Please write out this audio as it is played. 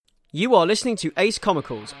You are listening to Ace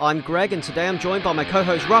Comicals. I'm Greg, and today I'm joined by my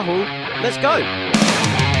co-host Rahul. Let's go!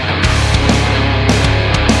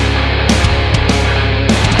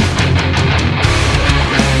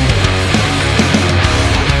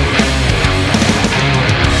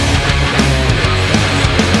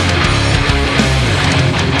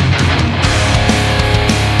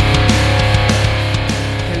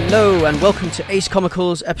 Hello, and welcome to Ace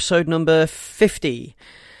Comicals, episode number 50.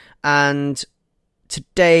 And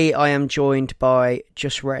today I am joined by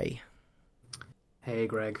Just Ray. Hey,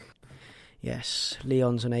 Greg. Yes,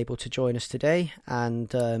 Leon's unable to join us today, and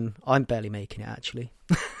I'm barely making it, actually.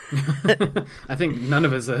 I think none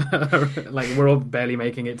of us are, we're all barely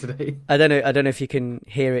making it today. I don't know if you can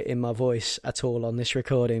hear it in my voice at all on this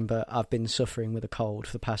recording, but I've been suffering with a cold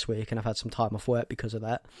for the past week, and I've had some time off work because of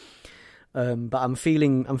that. But I'm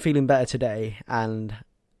feeling better today, and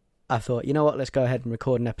I thought, you know what, let's go ahead and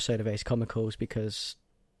record an episode of Ace Comicals because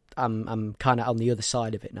I'm kind of on the other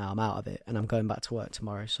side of it now. I'm out of it, and I'm going back to work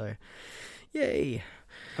tomorrow. So, yay!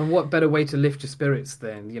 And what better way to lift your spirits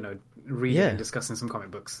than reading and discussing some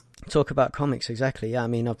comic books? Talk about comics, exactly. Yeah, I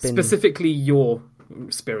mean, I've been specifically your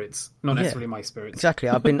spirits, not necessarily my spirits. Exactly.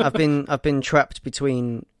 I've been trapped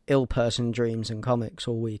between ill person dreams and comics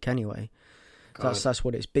all week anyway. That's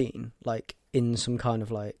what it's been, like, in some kind of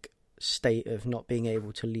like state of not being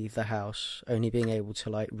able to leave the house, only being able to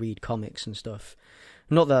like read comics and stuff.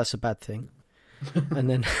 Not that that's a bad thing.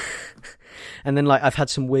 and then like I've had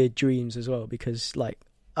some weird dreams as well, because like,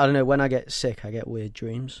 I don't know, when I get sick I get weird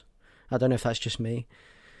dreams. I don't know if that's just me,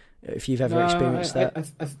 if you've ever experienced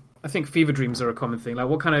that. I think fever dreams are a common thing. Like,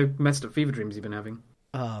 what kind of messed up fever dreams have you been having?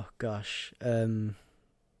 Oh gosh, I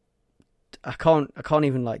can't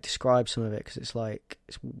even like describe some of it because it's like,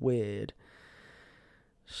 it's weird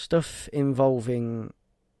stuff involving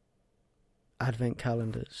advent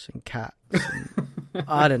calendars and cats and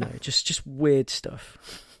I don't know, just weird stuff.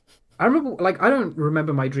 I remember, like, I don't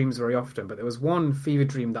remember my dreams very often, but there was one fever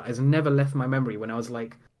dream that has never left my memory when I was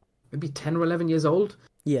like maybe 10 or 11 years old.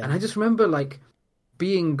 Yeah. And I just remember like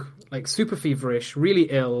being like super feverish, really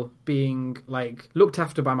ill, being like looked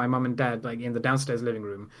after by my mum and dad, like in the downstairs living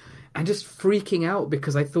room, and just freaking out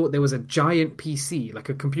because I thought there was a giant PC, like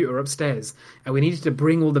a computer upstairs, and we needed to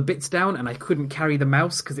bring all the bits down, and I couldn't carry the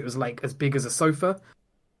mouse because it was like as big as a sofa.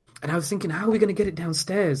 And I was thinking, how are we going to get it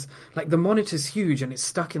downstairs? Like, the monitor's huge and it's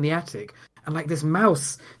stuck in the attic. And like, this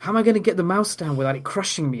mouse, how am I going to get the mouse down without it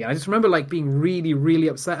crushing me? And I just remember like being really, really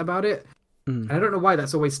upset about it. And I don't know why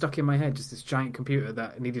that's always stuck in my head, just this giant computer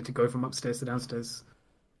that needed to go from upstairs to downstairs.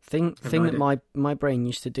 Thing that my brain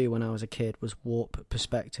used to do when I was a kid was warp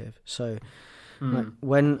perspective. So like,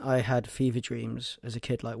 when I had fever dreams as a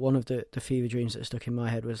kid, like one of the fever dreams that stuck in my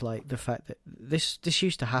head was like the fact that this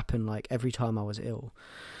used to happen like every time I was ill,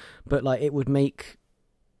 but like it would make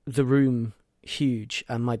the room huge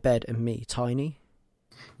and my bed and me tiny.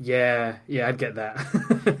 Yeah, I'd get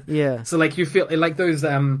that. Yeah. So like you feel like those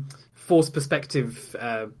forced perspective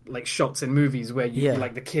like shots in movies where you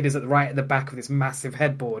like the kid is right at the back of this massive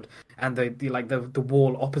headboard and the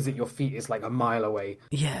wall opposite your feet is like a mile away.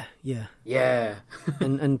 Yeah.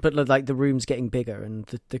 But like the room's getting bigger and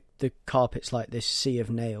the carpet's like this sea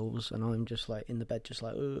of nails and I'm just like in the bed just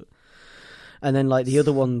like ugh. And then like the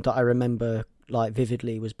other one that I remember like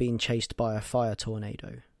vividly was being chased by a fire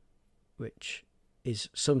tornado, which is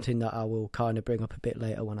something that I will kind of bring up a bit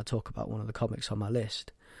later when I talk about one of the comics on my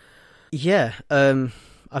list. Yeah, I've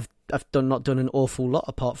not done an awful lot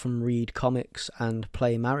apart from read comics and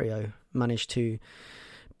play Mario. Managed to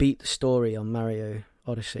beat the story on Mario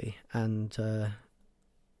Odyssey, and I'm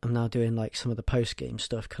now doing like some of the post game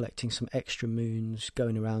stuff, collecting some extra moons,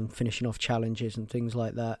 going around finishing off challenges and things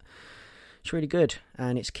like that. It's really good,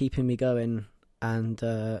 and it's keeping me going. And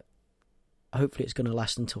hopefully, it's going to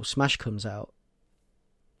last until Smash comes out,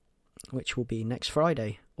 which will be next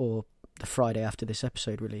Friday or the Friday after this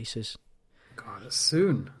episode releases. God, that's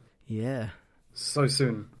soon. Yeah. So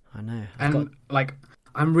soon. I know. Like,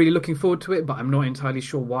 I'm really looking forward to it, but I'm not entirely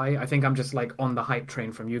sure why. I think I'm just like on the hype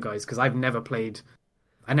train from you guys, because I never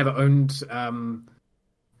owned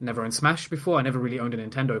Smash before. I never really owned a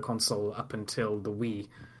Nintendo console up until the Wii.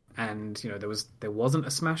 And, there wasn't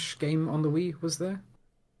a Smash game on the Wii, was there?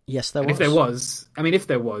 Yes, there was. If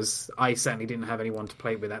there was, I certainly didn't have anyone to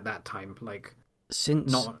play with at that time. Like,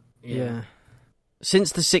 since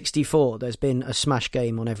the 64, there's been a Smash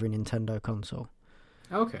game on every Nintendo console.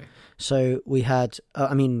 Okay. So we had,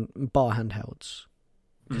 bar handhelds,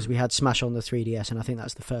 because we had Smash on the 3DS, and I think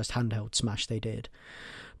that's the first handheld Smash they did.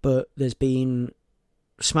 But there's been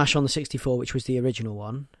Smash on the 64, which was the original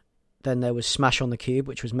one, Then there was Smash on the Cube,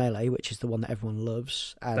 which was Melee, which is the one that everyone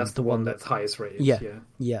loves. And that's the one that's highest rated.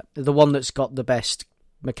 Yeah. The one that's got the best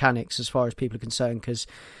mechanics as far as people are concerned, because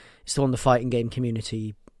it's the one the fighting game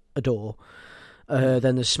community adore.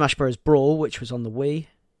 Then there's Smash Bros. Brawl, which was on the Wii.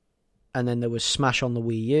 And then there was Smash on the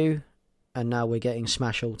Wii U. And now we're getting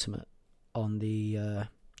Smash Ultimate on the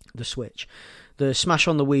Switch. The Smash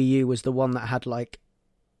on the Wii U was the one that had like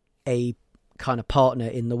a kind of partner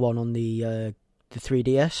in the one on the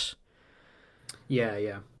 3DS.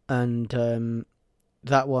 Yeah. And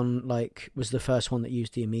that one like was the first one that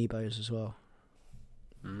used the amiibos as well.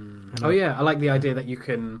 Oh yeah, I like the idea that you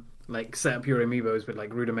can like set up your amiibos with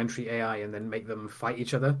like rudimentary AI and then make them fight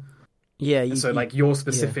each other. Yeah, like your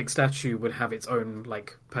specific statue would have its own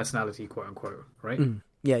like personality, quote unquote, right?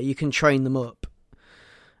 Yeah, you can train them up,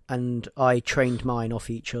 and I trained mine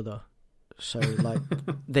off each other. So like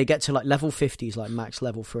they get to like level 50 is like max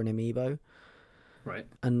level for an amiibo. Right.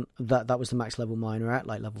 And that was the max level mine were at,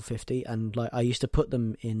 like level 50. And like I used to put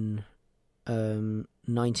them in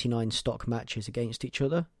 99 stock matches against each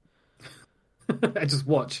other. I just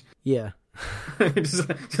watch. Yeah.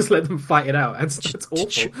 just let them fight it out. It's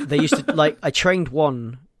awful. They used to like I trained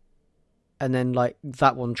one, and then like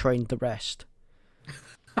that one trained the rest.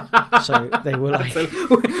 So they were like, so,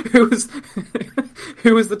 who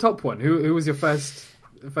was the top one? Who was your first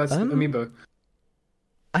amiibo?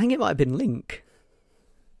 I think it might have been Link.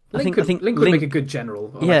 Link could make a good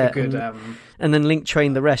general. Or yeah, like a good, and then Link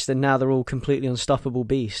trained the rest, and now they're all completely unstoppable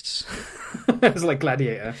beasts. It's like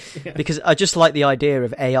Gladiator. Yeah. Because I just like the idea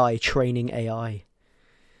of AI training AI.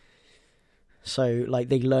 So like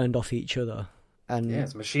they learned off each other, and yeah,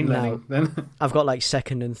 it's machine learning. Then I've got like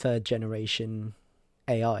second and third generation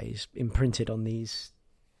AIs imprinted on these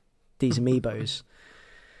amiibos,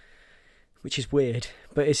 which is weird.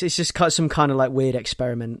 But it's just some kind of like weird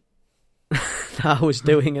experiment that I was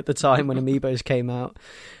doing at the time when amiibos came out,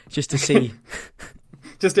 just to see.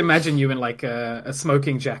 Just imagine you in like a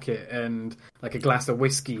smoking jacket and like a glass of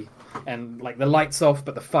whiskey, and like the lights off,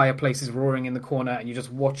 but the fireplace is roaring in the corner, and you're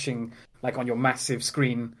just watching like on your massive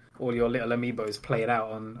screen all your little amiibos play it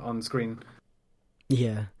out on screen.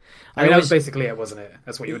 Yeah, I mean that was basically it, wasn't it?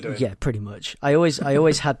 That's what you were doing. Yeah, pretty much. I always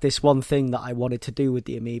had this one thing that I wanted to do with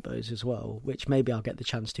the amiibos as well, which maybe I'll get the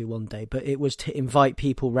chance to one day. But it was to invite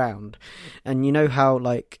people round, and you know how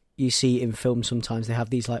like you see in films sometimes they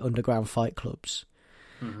have these like underground fight clubs.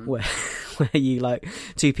 Mm-hmm. Where you like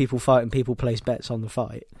two people fight and people place bets on the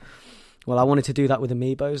fight. Well, I wanted to do that with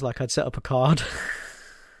amiibos. Like I'd set up a card,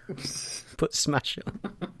 put Smash on,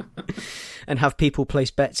 and have people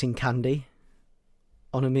place bets in candy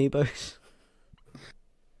on amiibos.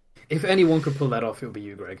 If anyone could pull that off, it would be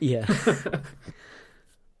you, Greg. Yeah,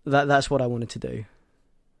 that's what I wanted to do,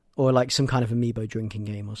 or like some kind of amiibo drinking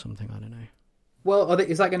game or something. I don't know. Well,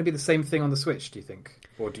 is that going to be the same thing on the Switch? Do you think,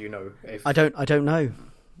 or do you know? I don't know.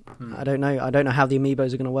 I don't know. I don't know how the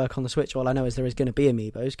amiibos are going to work on the Switch. All I know is there is going to be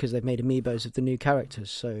amiibos because they've made amiibos of the new characters.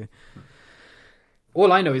 So,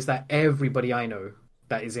 all I know is that everybody I know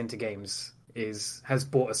that is into games has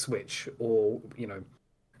bought a Switch, or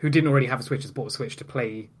who didn't already have a Switch has bought a Switch to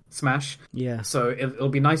play Smash. Yeah. So it'll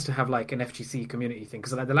be nice to have like an FGC community thing,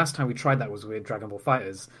 because like, the last time we tried that was with Dragon Ball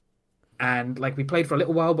FighterZ, and like we played for a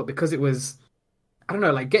little while, but because it was, I don't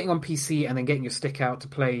know, like getting on PC and then getting your stick out to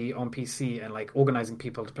play on PC and like organizing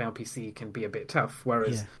people to play on PC can be a bit tough.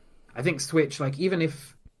 Whereas I think Switch, like even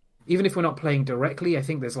if we're not playing directly, I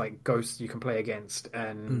think there's like ghosts you can play against,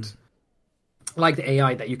 and like the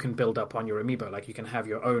AI that you can build up on your amiibo, like you can have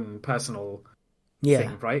your own personal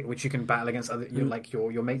thing, right? Which you can battle against other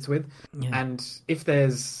your mates with. Yeah. And if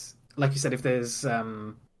there's, like you said, if there's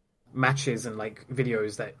matches and like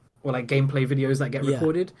videos that, or like gameplay videos that get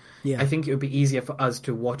recorded, I think it would be easier for us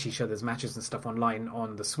to watch each other's matches and stuff online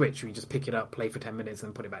on the Switch. We just pick it up, play for 10 minutes,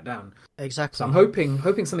 and put it back down. Exactly. So I'm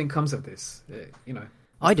hoping something comes of this.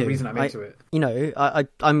 I do. The reason I'm into it.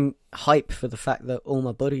 I'm hype for the fact that all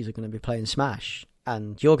my buddies are going to be playing Smash,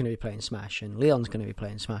 and you're going to be playing Smash, and Leon's going to be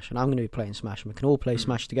playing Smash, and I'm going to be playing Smash, and we can all play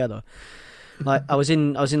Smash together. Like I was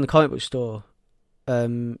in the comic book store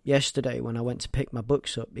yesterday when I went to pick my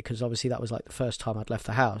books up, because obviously that was like the first time I'd left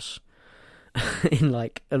the house in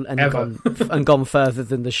like and gone further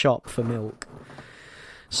than the shop for milk.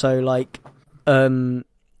 So like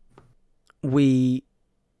we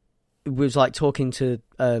was like talking to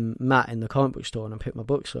Matt in the comic book store, and I picked my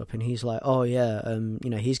books up, and he's like, oh yeah,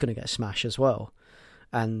 he's going to get Smash as well.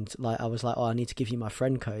 And like I was like, oh, I need to give you my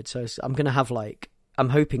friend code. So I'm going to have like, I'm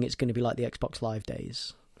hoping it's going to be like the Xbox Live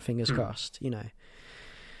days, fingers crossed,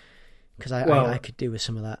 because I could do with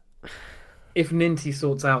some of that. If Ninty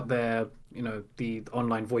sorts out their the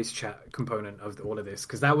online voice chat component of all of this,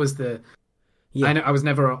 because that was the. Yeah. I was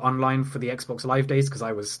never online for the Xbox Live days because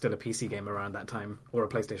I was still a PC gamer around that time, or a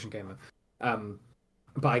PlayStation gamer.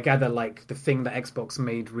 But I gather like the thing that Xbox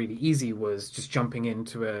made really easy was just jumping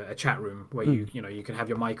into a chat room where you can have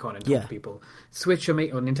your mic on and talk to people. Switch or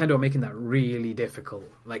Nintendo are making that really difficult.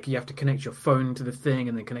 Like you have to connect your phone to the thing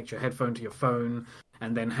and then connect your headphone to your phone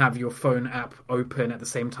and then have your phone app open at the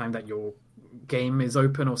same time that your game is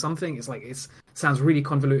open or something. It's like it sounds really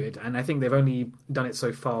convoluted, and I think they've only done it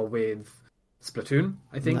so far with Splatoon.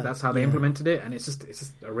 I think that's how they implemented it, and it's just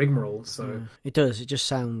a rigmarole. So it does. It just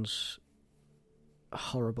sounds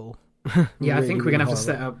horrible. Yeah, I think we're gonna have to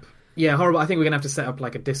set up. Yeah, horrible. I think we're gonna have to set up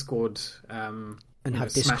like a Discord and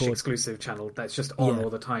have Discord Smash exclusive channel that's just on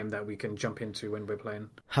all the time that we can jump into when we're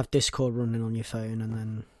playing. Have Discord running on your phone, and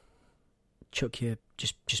then chuck your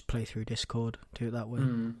just play through Discord. Do it that way.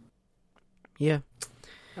 Yeah,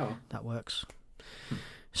 that works.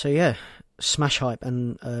 So yeah. Smash hype,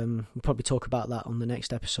 and we'll probably talk about that on the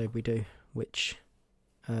next episode we do, which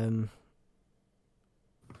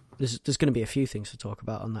there's going to be a few things to talk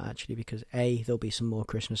about on that, actually, because A, there'll be some more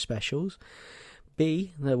Christmas specials,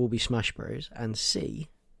 B, there will be Smash Bros, and C,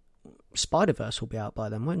 Spider-Verse will be out by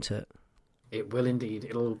then, won't it? It will indeed.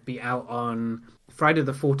 It'll be out on Friday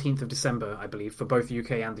the 14th of December, I believe, for both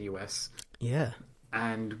UK and the US. Yeah.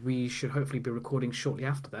 And we should hopefully be recording shortly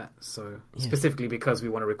after that. So specifically because we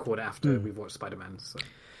want to record after we've watched Spider-Man. So.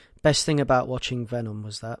 Best thing about watching Venom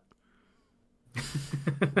was that.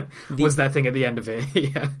 Was that thing at the end of it?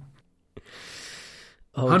 Yeah.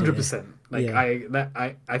 100%.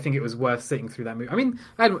 I think it was worth sitting through that movie. I mean,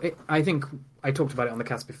 I think I talked about it on the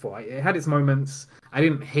cast before. It had its moments. I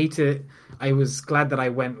didn't hate it. I was glad that I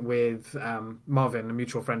went with Marvin, a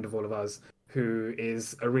mutual friend of all of us, who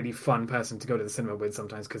is a really fun person to go to the cinema with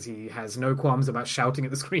sometimes because he has no qualms about shouting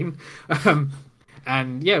at the screen.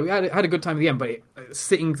 And yeah, we had a good time at the end, but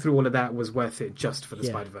sitting through all of that was worth it just for the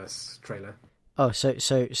Spider-Verse trailer. Oh, so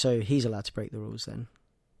he's allowed to break the rules then?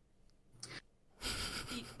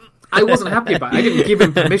 I wasn't happy about it. I didn't give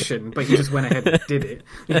him permission, but he just went ahead and did it.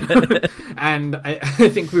 You know? And I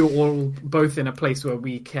think we were all both in a place where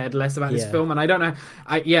we cared less about this film. And I don't know.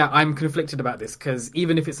 I'm conflicted about this because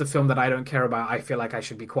even if it's a film that I don't care about, I feel like I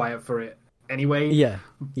should be quiet for it anyway. Yeah.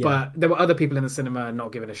 But there were other people in the cinema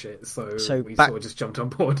not giving a shit. So we sort of just jumped on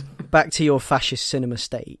board. Back to your fascist cinema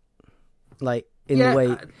state. Like, in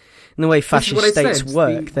the way fascist states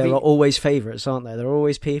work, there are always favourites, aren't there? There are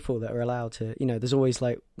always people that are allowed to, there's always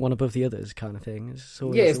like one above the others kind of thing.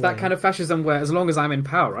 It's that kind of fascism where as long as I'm in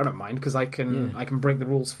power, I don't mind because I can break the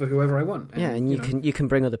rules for whoever I want. And, you can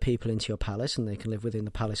bring other people into your palace and they can live within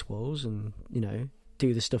the palace walls and,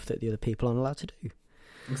 do the stuff that the other people aren't allowed to do.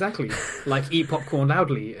 Exactly. Like eat popcorn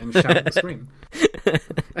loudly and shout at the screen.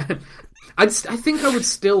 I think I would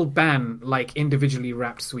still ban like individually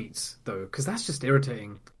wrapped sweets though, because that's just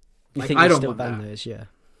irritating. You think I don't still ban those, yeah.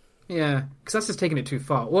 Yeah, because that's just taking it too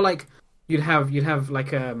far. Or like you'd have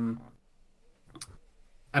like I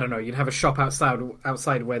don't know, you'd have a shop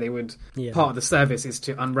outside where they would part of the service is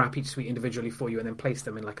to unwrap each sweet individually for you and then place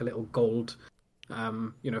them in like a little gold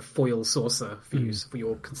foil saucer for use for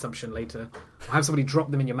your consumption later. Or have somebody drop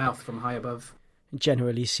them in your mouth from high above.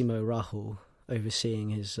 Generalissimo Rahul overseeing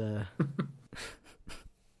his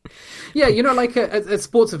Yeah, like at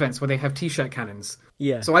sports events where they have t-shirt cannons.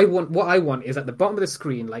 Yeah. So what I want is at the bottom of the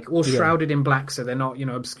screen, like all shrouded in black, so they're not,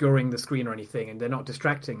 obscuring the screen or anything, and they're not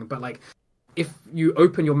distracting. But like, if you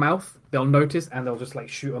open your mouth, they'll notice and they'll just like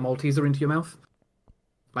shoot a Malteser into your mouth,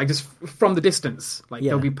 like just from the distance. Like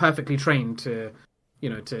they'll be perfectly trained to,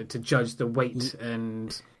 to judge the weight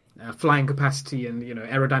and flying capacity and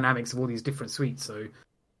aerodynamics of all these different sweets. So.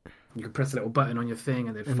 You could press a little button on your thing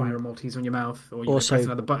and then fire a Malteser on your mouth, or you could press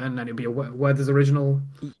another button and it'd be a Werther's Original.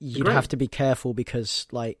 You'd have to be careful because,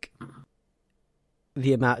 like,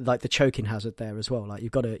 the amount, like the choking hazard there as well. Like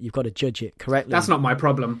you've got to judge it correctly. That's not my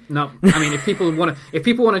problem. No, I mean if people want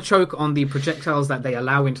to choke on the projectiles that they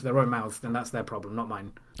allow into their own mouths, then that's their problem, not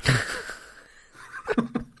mine.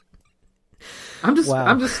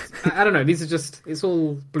 I don't know. These are just, it's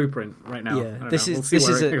all blueprint right now. Yeah, this is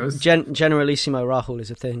Generalissimo Rahul is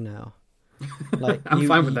a thing now. Like I'm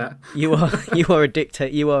fine with that. You are a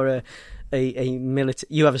dictator. You are a military.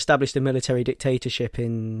 You have established a military dictatorship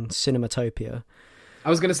in Cinematopia. I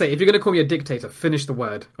was going to say, if you're going to call me a dictator, finish the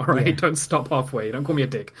word. All right, Don't stop halfway. Don't call me a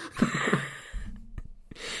dick.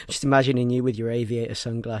 Just imagining you with your aviator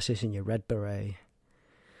sunglasses and your red beret.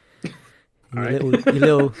 Right. Your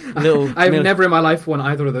little I've never in my life worn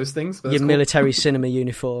either of those things. But your military cinema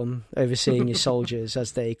uniform, overseeing your soldiers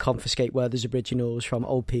as they confiscate Werther's Originals from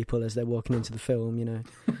old people as they're walking into the film.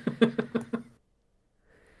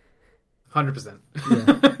 100%.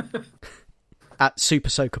 Yeah. At Super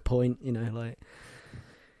Soaker point, you know, like,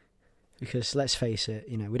 because let's face it,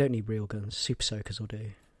 you know, we don't need real guns. Super Soakers will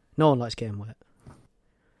do. No one likes getting wet.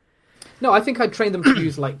 No, I think I'd train them to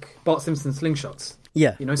use like Bart Simpson slingshots.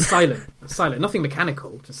 Yeah. You know, silent, nothing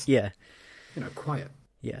mechanical, just Yeah. you know, quiet.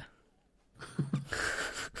 Yeah.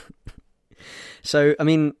 So, I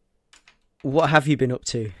mean, what have you been up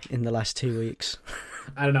to in the last 2 weeks?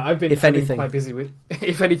 I don't know. I've been quite busy with.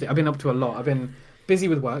 If anything, I've been up to a lot. I've been busy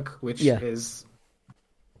with work, which has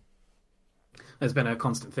been a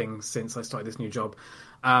constant thing since I started this new job.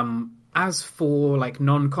 As for like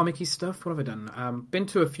non-comic-y stuff, what have I done? Been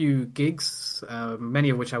to a few gigs, many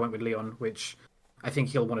of which I went with Leon, which I think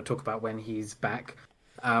he'll want to talk about when he's back.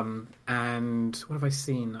 And what have I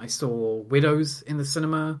seen? I saw Widows in the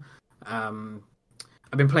cinema.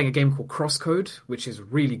 I've been playing a game called Crosscode, which is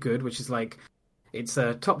really good, which is like, it's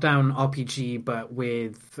a top-down RPG, but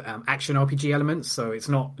with action RPG elements. So it's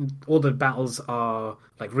not, all the battles are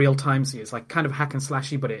like real-time, so it's like kind of hack and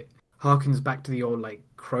slashy, but it harkens back to the old like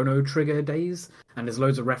Chrono Trigger days, and there's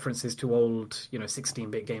loads of references to old, you know,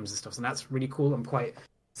 16-bit games and stuff, and that's really cool. I'm quite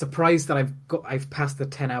surprised that I've passed the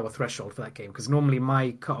 10-hour threshold for that game, because normally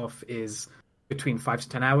my cutoff is between 5 to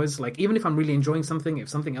 10 hours. Like, even if I'm really enjoying something, if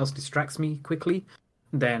something else distracts me quickly,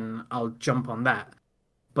 then I'll jump on that.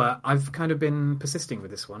 But I've kind of been persisting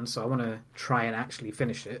with this one, so I want to try and actually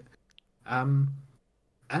finish it.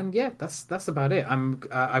 And yeah, that's about it.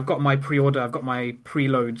 I've got my pre-order, I've got my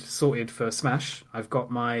preload sorted for Smash. I've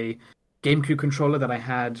got my GameCube controller that I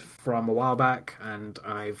had from a while back, and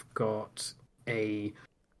I've got a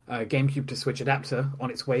GameCube to Switch adapter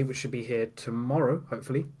on its way, which should be here tomorrow,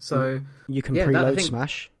 hopefully. So you can preload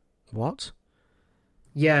Smash. What?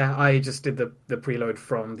 Yeah, I just did the preload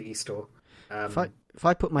from the eStore. If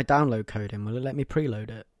I put my download code in, will it let me preload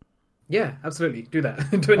it? Yeah, absolutely. Do that.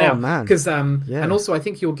 Do it now. Oh, man. Because and also I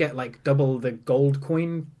think you'll get like double the gold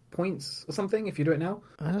coin points or something if you do it now.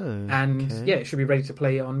 Oh, and okay. Yeah, it should be ready to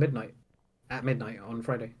play at midnight on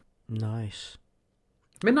Friday. Nice.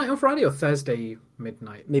 Midnight on Friday or Thursday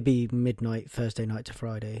midnight? Maybe midnight Thursday night to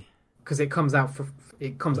Friday. Because it comes out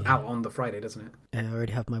out on the Friday, doesn't it? Yeah, I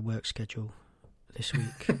already have my work schedule this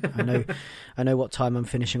week. I know what time I'm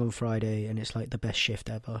finishing on Friday, and it's like the best shift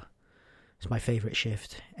ever. It's my favourite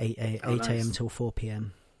shift, 8 a.m. till 4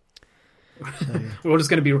 p.m. So we're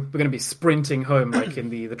going to be sprinting home like in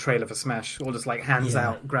the trailer for Smash, all just like hands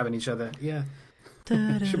out, grabbing each other. Yeah,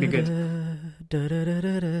 should be good.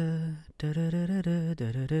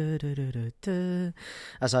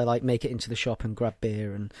 As I like make it into the shop and grab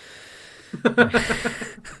beer and.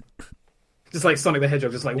 Just like Sonic the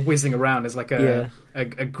Hedgehog, just like whizzing around as like a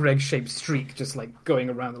Greg-shaped streak, just like going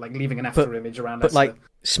around, like leaving an after image around. But like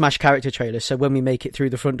Smash character trailer, so when we make it through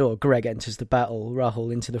the front door, Greg enters the battle,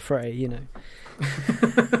 Rahul into the fray, you know.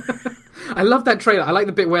 I love that trailer. I like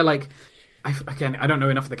the bit where like, I don't know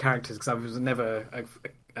enough of the characters because I was never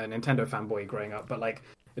a Nintendo fanboy growing up, but like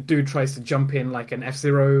a dude tries to jump in like an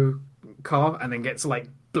F-Zero car and then gets like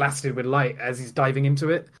blasted with light as he's diving into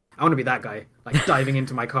it. I want to be that guy, like diving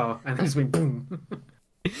into my car and then just being boom.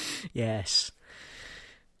 Yes.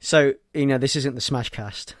 So, you know, this isn't the Smash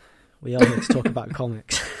cast. We are here to talk about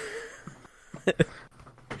comics.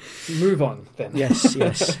 Move on, then.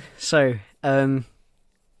 Yes. So,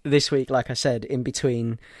 this week, like I said, in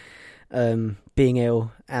between being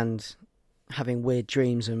ill and having weird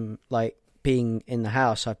dreams and, like, being in the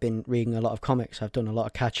house, I've been reading a lot of comics. I've done a lot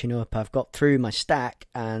of catching up. I've got through my stack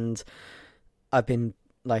and I've been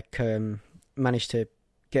managed to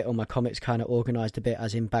get all my comics kind of organised a bit,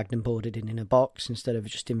 as in bagged and boarded in a box instead of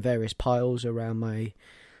just in various piles around my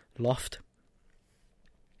loft.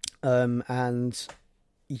 And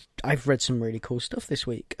I've read some really cool stuff this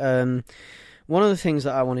week. One of the things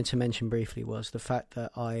that I wanted to mention briefly was the fact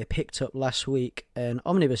that I picked up last week an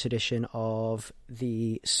omnibus edition of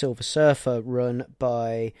the Silver Surfer run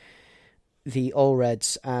by the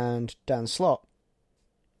Allreds and Dan Slott.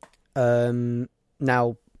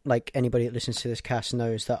 Now, like anybody that listens to this cast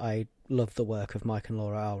knows that I love the work of Mike and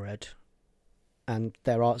Laura Allred, and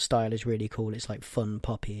their art style is really cool. It's like fun,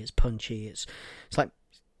 poppy, it's punchy, it's like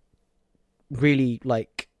really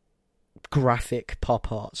like graphic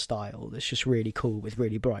pop art style that's just really cool with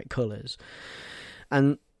really bright colours.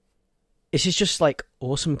 And this is just like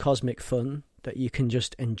awesome cosmic fun that you can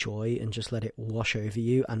just enjoy and just let it wash over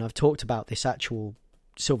you. And I've talked about this actual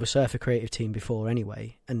Silver Surfer creative team before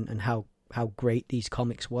anyway, and how great these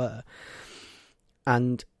comics were.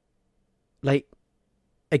 And like,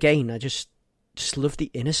 again, I just love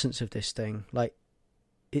the innocence of this thing. Like,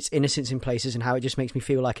 its innocence in places and how it just makes me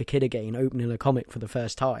feel like a kid again, opening a comic for the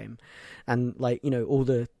first time. And like, you know, all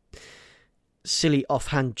the silly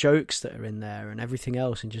offhand jokes that are in there and everything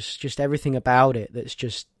else, and just everything about it that's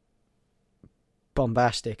just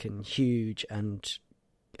bombastic and huge and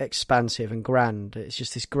expansive and grand. It's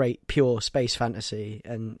just this great pure space fantasy,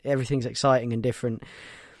 and everything's exciting and different,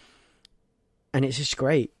 and it's just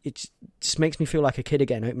great. It just makes me feel like a kid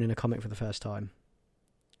again opening a comic for the first time.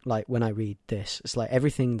 Like when I read this, it's like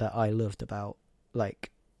everything that I loved about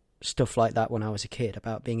like stuff like that when I was a kid,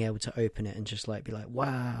 about being able to open it and just like be like,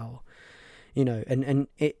 wow, you know, and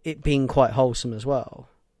it being quite wholesome as well.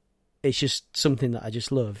 It's just something that I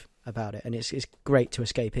just love about it, and it's great to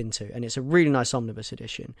escape into, and it's a really nice omnibus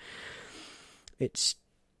edition. It's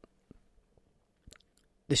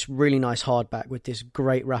this really nice hardback with this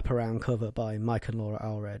great wraparound cover by Mike and Laura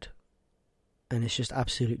Allred, and it's just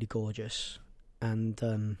absolutely gorgeous.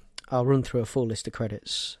 And I'll run through a full list of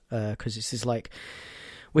credits because this is like,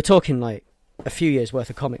 we're talking like a few years worth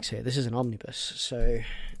of comics here. This is an omnibus, so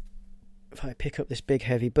if I pick up this big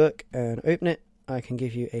heavy book and open it, I can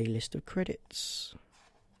give you a list of credits.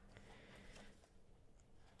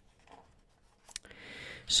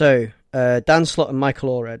 So, Dan Slott and Michael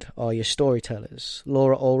Allred are your storytellers.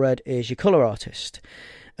 Laura Allred is your colour artist.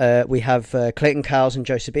 We have Clayton Cowles and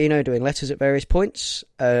Joe Sabino doing letters at various points.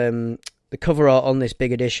 The cover art on this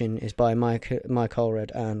big edition is by Mike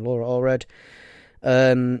Allred and Laura Allred.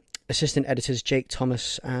 Assistant editors Jake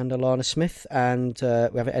Thomas and Alana Smith, and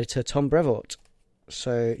we have an editor Tom Brevoort.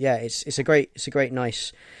 So yeah, it's a great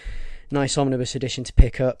nice omnibus edition to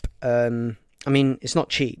pick up. I mean, it's not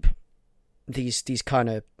cheap. These kind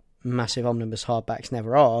of massive omnibus hardbacks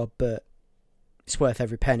never are, but it's worth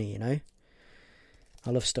every penny, you know. I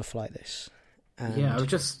love stuff like this. And, yeah, I've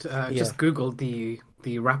just googled the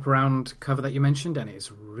wraparound cover that you mentioned, and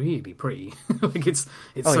it's really pretty. Like it's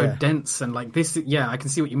dense and like this. Yeah, I can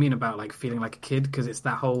see what you mean about like feeling like a kid, because it's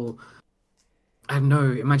that whole, I don't know,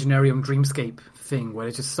 Imaginarium dreamscape thing where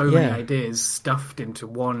there's just so many ideas stuffed into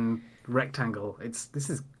one rectangle. It's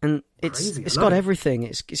got everything.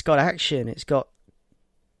 It's got action. It's got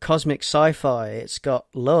cosmic sci-fi. It's got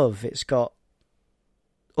love. It's got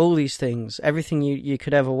all these things. Everything you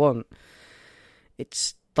could ever want.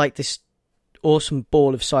 It's like this awesome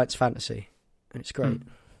ball of science fantasy, and it's great.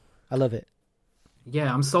 I love it.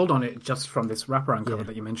 Yeah, I'm sold on it just from this wraparound cover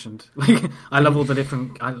that you mentioned. Like, I love all the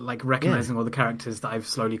different, I like recognizing all the characters that I've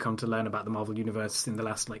slowly come to learn about the Marvel Universe in the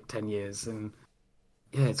last like 10 years, and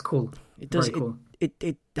yeah, it's cool. It does. Very cool.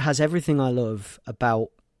 It has everything I love about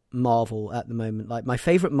Marvel at the moment. Like, my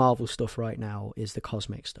favorite Marvel stuff right now is the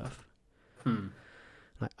cosmic stuff.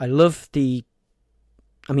 Like, I love I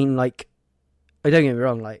mean, like, don't get me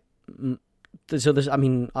wrong, like, there's others. I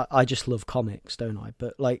mean, I just love comics, don't I?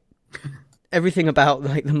 But like, everything about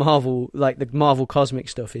like the Marvel cosmic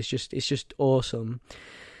stuff is just awesome.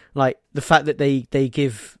 Like the fact that they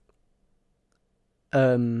give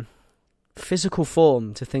physical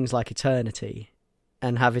form to things like Eternity,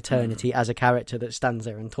 and have Eternity as a character that stands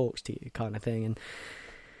there and talks to you, kind of thing, and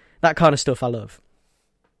that kind of stuff I love.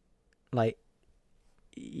 Like,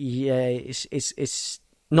 yeah, it's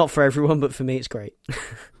not for everyone, but for me, it's great.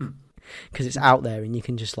 Because it's out there and you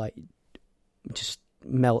can just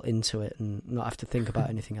melt into it and not have to think about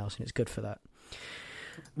anything else, and it's good for that.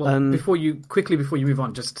 Well, before you move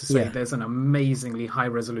on, just to say there's an amazingly high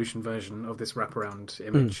resolution version of this wraparound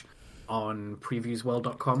image on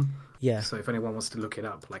previewsworld.com. Yeah. So if anyone wants to look it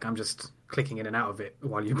up, like I'm just clicking in and out of it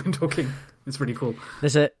while you've been talking. It's really cool.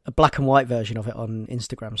 There's a black and white version of it on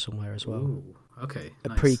Instagram somewhere as well. Ooh, okay. A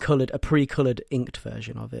pre-colored inked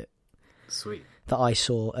version of it. Sweet. That I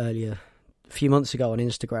saw earlier a few months ago on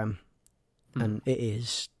Instagram, and it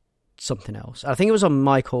is something else. I think it was on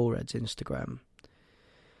Mike Allred's Instagram,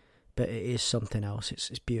 but it is something else.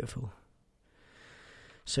 It's beautiful.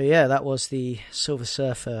 So yeah, that was the Silver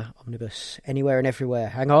Surfer omnibus, Anywhere and Everywhere.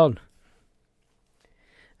 Hang on.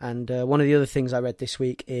 And one of the other things I read this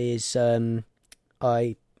week is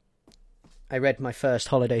I read my first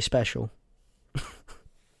holiday special,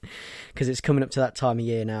 because it's coming up to that time of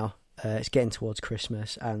year now. It's getting towards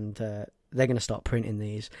Christmas, and they're going to start printing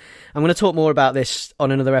these. I'm going to talk more about this on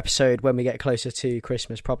another episode when we get closer to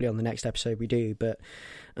Christmas, probably on the next episode we do. But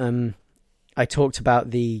I talked about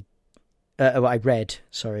the 80-page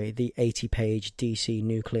DC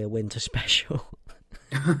Nuclear Winter Special.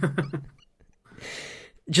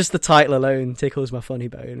 Just the title alone tickles my funny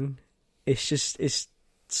bone. It's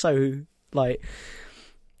so, like,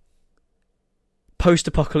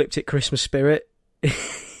 post-apocalyptic Christmas spirit.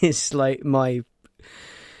 It's like my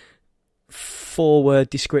 4-word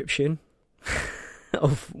description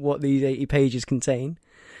of what these 80 pages contain.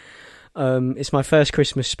 It's my first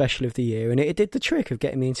Christmas special of the year, and it did the trick of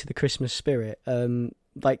getting me into the Christmas spirit.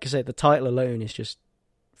 like I say, the title alone is just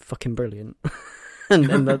fucking brilliant,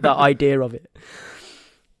 and the idea of it,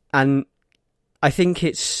 and I think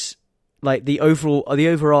it's like the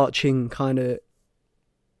overarching kind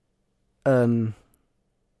of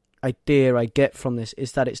idea I get from this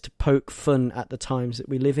is that it's to poke fun at the times that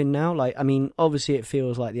we live in now. Like, I mean, obviously it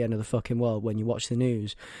feels like the end of the fucking world when you watch the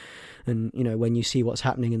news, and you know, when you see what's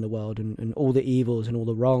happening in the world, and all the evils and all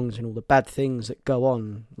the wrongs and all the bad things that go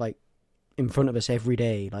on, like, in front of us every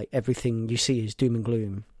day. Like, everything you see is doom and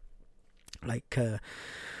gloom. Like, the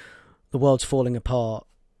world's falling apart.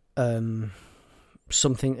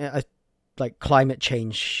 Something like climate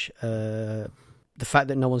change. The fact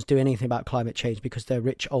that no one's doing anything about climate change because they're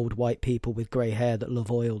rich old white people with grey hair that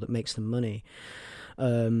love oil that makes them money.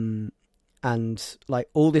 And like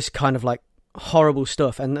all this kind of like horrible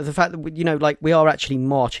stuff, and the fact that, you know, like we are actually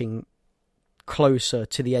marching closer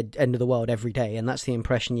to the end of the world every day, and that's the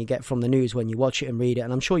impression you get from the news when you watch it and read it,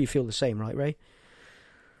 and I'm sure you feel the same, right, Ray?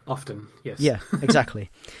 Often, yes. Yeah,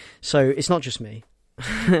 exactly. So it's not just me.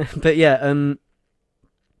 But yeah,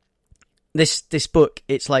 this book,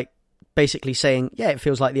 it's like basically saying, yeah, it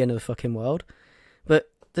feels like the end of the fucking world,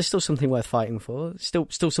 but there's still something worth fighting for,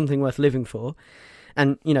 still something worth living for.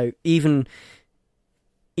 And, you know, even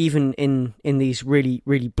in these really,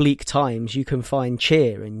 really bleak times, you can find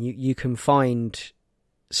cheer, and you can find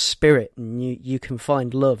spirit, and you can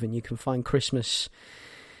find love, and you can find Christmas.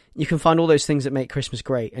 You can find all those things that make Christmas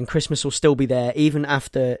great, and Christmas will still be there even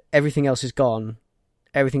after everything else is gone.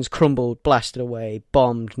 Everything's crumbled, blasted away,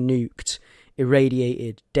 bombed, nuked,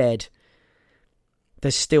 irradiated, dead.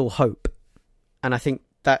 There's still hope. And I think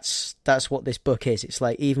that's what this book is. It's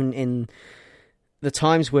like, even in the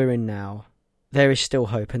times we're in now, there is still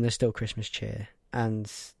hope, and there's still Christmas cheer.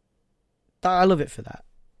 And I love it for that.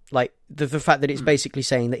 Like, the fact that it's basically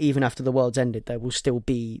saying that even after the world's ended, there will still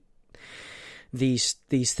be these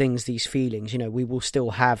things, these feelings. You know, we will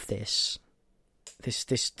still have this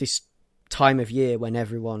time of year when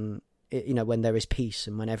everyone, you know, when there is peace,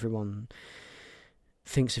 and when everyone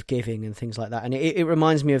thinks of giving and things like that. And it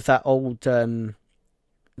reminds me of that old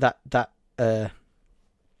that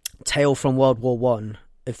tale from World War One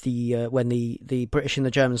of the when the British and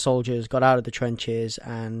the German soldiers got out of the trenches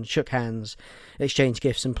and shook hands, exchanged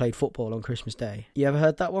gifts, and played football on Christmas Day. You ever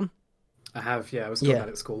heard that one? I have, yeah. I was taught that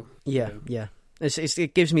at school. Yeah.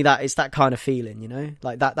 It gives me that. It's that kind of feeling, you know,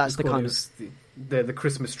 like that. That's the kind of the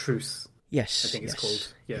Christmas truce. Yes, I think it's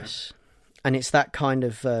called. Yeah. Yes, and it's that kind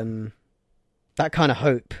of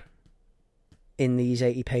hope in these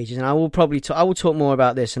 80 pages. And I will probably I will talk more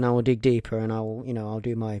about this, and I will dig deeper, and I'll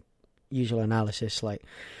do my usual analysis, like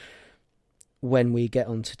when we get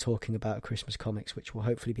on to talking about Christmas comics, which will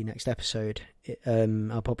hopefully be next episode.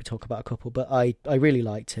 I'll probably talk about a couple, but I really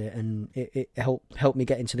liked it, and it helped me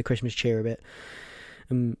get into the Christmas cheer a bit.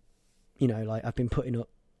 You know, like I've been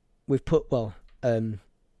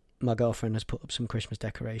my girlfriend has put up some Christmas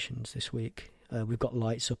decorations this week. We've got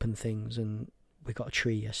lights up and things, and we got a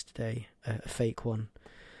tree yesterday, a fake one.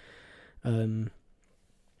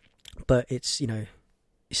 But it's, you know,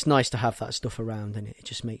 it's nice to have that stuff around, and it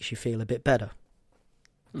just makes you feel a bit better.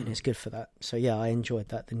 And it's good for that. So yeah, I enjoyed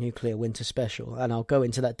that, the Nuclear Winter Special, and I'll go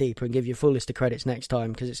into that deeper and give you a full list of credits next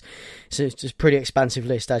time, because it's a pretty expansive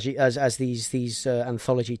list, as these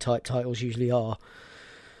anthology type titles usually are.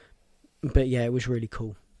 But yeah, it was really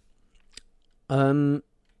cool.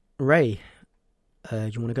 Ray, do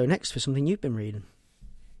you want to go next for something you've been reading?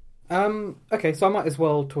 Okay, so I might as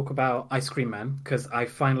well talk about Ice Cream Man, because I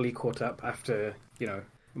finally caught up after, you know,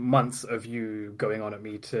 months of you going on at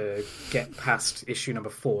me to get past issue number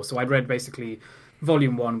 4. So I'd read basically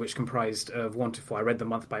volume 1, which comprised of 1 to 4. I read them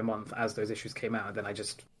month by month as those issues came out, and then I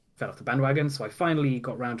just fell off the bandwagon. So I finally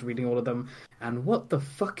got round to reading all of them. And what the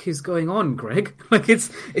fuck is going on, Greg? Like, it's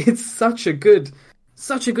such a good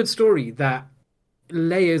story that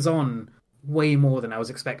layers on way more than I was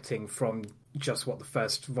expecting from just what the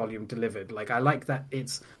first volume delivered. Like, I like that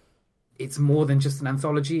it's more than just an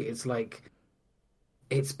anthology. It's like,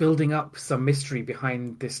 it's building up some mystery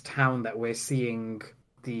behind this town that we're seeing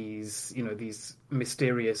these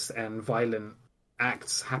mysterious and violent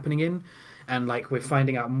acts happening in, and like we're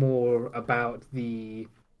finding out more about the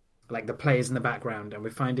players in the background, and we're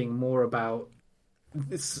finding more about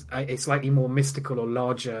this a slightly more mystical or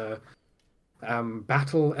larger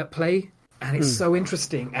battle at play, and it's so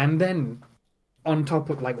interesting. And then on top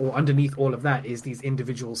of or underneath all of that is these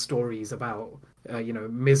individual stories about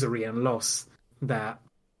misery and loss that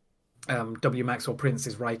W. Maxwell Prince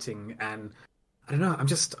is writing. And I don't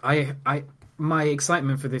know, my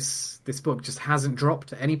excitement for this book just hasn't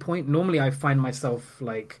dropped at any point. Normally I find myself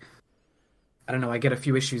I don't know, I get a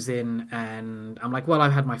few issues in and I'm like, well,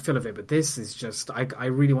 I've had my fill of it, but this is just, I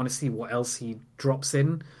really want to see what else he drops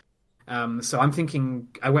in. So I'm thinking,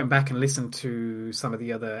 I went back and listened to some of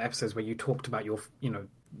the other episodes where you talked about your,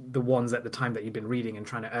 the ones at the time that you'd been reading and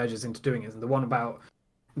trying to urge us into doing it. And the one about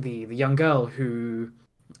the young girl who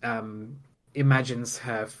imagines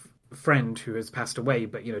her friend who has passed away,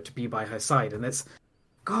 but, to be by her side. And there's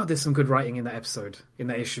some good writing in that episode, in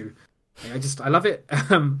that issue. I love it.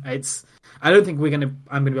 I don't think I'm going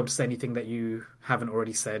to be able to say anything that you haven't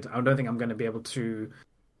already said. I don't think I'm going to be able to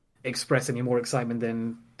express any more excitement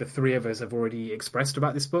than the three of us have already expressed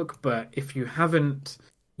about this book. But if you haven't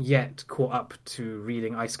yet caught up to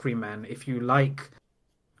reading Ice Cream Man, if you like,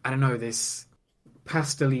 I don't know, this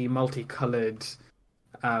pastel-y, multicolored,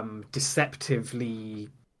 deceptively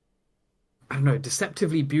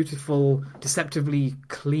beautiful, deceptively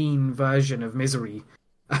clean version of misery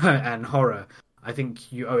and horror, I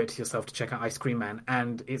think you owe it to yourself to check out Ice Cream Man.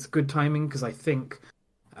 And it's good timing because I think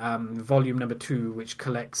volume number 2, which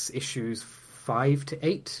collects issues 5 to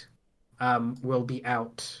 8, will be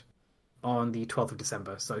out on the 12th of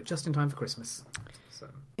December. So just in time for Christmas. So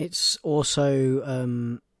it's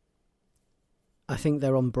also, I think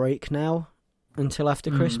they're on break now until after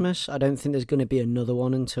Christmas. I don't think there's going to be another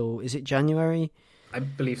one until, is it January? I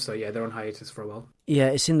believe so, yeah. They're on hiatus for a while. Yeah,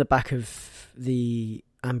 it's in the back of the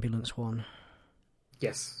ambulance one.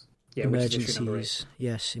 Yes. Yeah, Emergencies.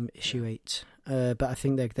 Yes, issue 8. But I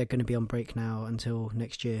think they're going to be on break now until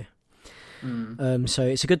next year. So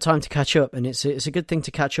it's a good time to catch up, and it's a good thing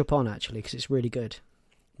to catch up on, actually, because it's really good.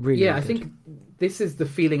 Really, yeah, really I think this is the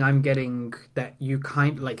feeling I'm getting that you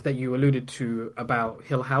that you alluded to about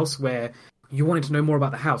Hill House, where you wanted to know more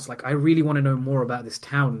about the house. Like, I really want to know more about this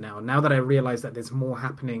town now. Now that I realize that there's more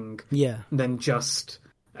happening than just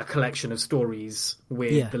a collection of stories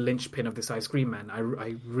with the linchpin of this Ice Cream Man.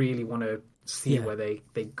 I really want to see where they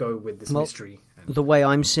go with this mystery. The way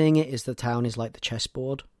I'm seeing it is the town is like the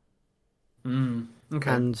chessboard. Okay.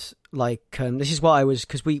 And like this is what I was,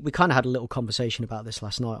 because we kind of had a little conversation about this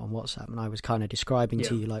last night on WhatsApp, and I was kind of describing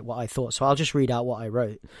to you like what I thought. So I'll just read out what I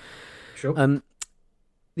wrote. Sure.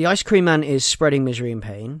 The Ice Cream Man is spreading misery and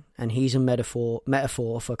pain, and he's a metaphor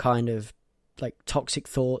for kind of like toxic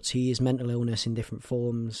thoughts. He is mental illness in different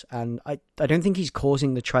forms, and I don't think he's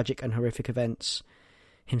causing the tragic and horrific events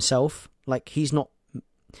himself. Like, he's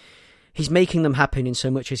making them happen in so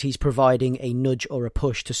much as he's providing a nudge or a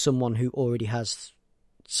push to someone who already has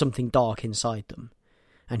something dark inside them,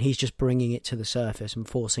 and he's just bringing it to the surface and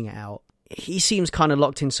forcing it out. He seems kind of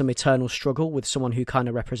locked in some eternal struggle with someone who kind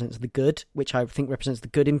of represents the good, which I think represents the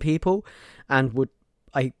good in people, and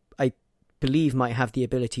I believe might have the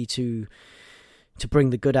ability to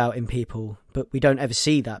bring the good out in people, but we don't ever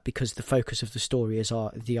see that because the focus of the story is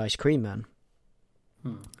the Ice Cream Man.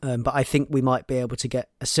 But I think we might be able to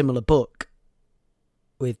get a similar book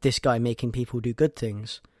with this guy making people do good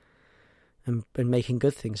things and making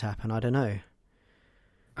good things happen. I don't know.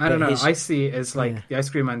 I see it as like the Ice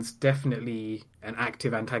Cream Man's definitely an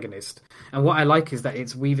active antagonist. And what I like is that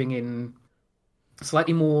it's weaving in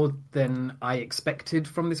slightly more than I expected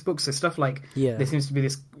from this book. So stuff like there seems to be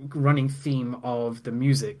this running theme of the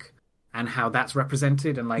music and how that's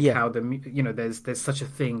represented, and like how there's such a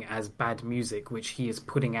thing as bad music, which he is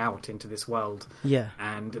putting out into this world,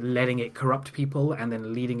 and letting it corrupt people, and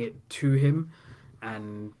then leading it to him,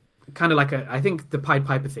 and kind of like I think the Pied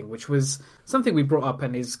Piper thing, which was something we brought up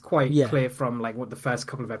and is quite clear from like what the first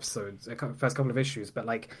couple of issues, but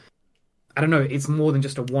like I don't know, it's more than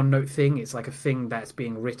just a one note thing. It's like a thing that's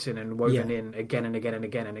being written and woven in again and again and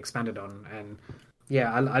again and expanded on, and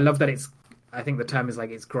I love that I think the term is like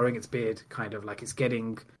it's growing its beard, kind of like it's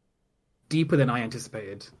getting deeper than I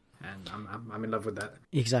anticipated, and I'm in love with that.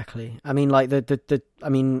 Exactly. I mean, like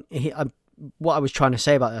what I was trying to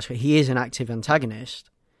say about that, he is an active antagonist,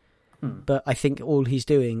 but I think all he's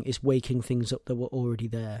doing is waking things up that were already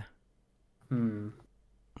there.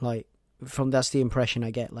 Like that's the impression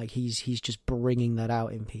I get. Like he's just bringing that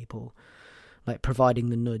out in people, like providing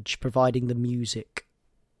the nudge, providing the music.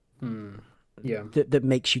 That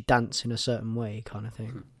makes you dance in a certain way, kind of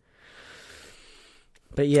thing.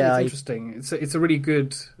 But it's interesting. It's a really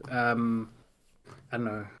good I don't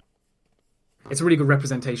know. It's a really good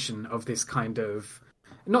representation of this kind of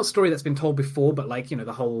not story that's been told before, but like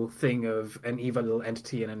the whole thing of an evil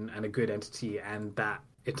entity and a good entity and that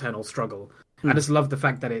eternal struggle. I just love the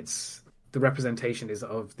fact that the representation is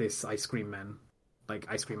of this Ice Cream Man, like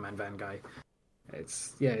Ice Cream Man van guy.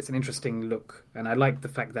 It's an interesting look, and I like the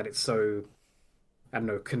fact that it's so, I don't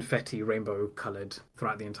know, confetti rainbow coloured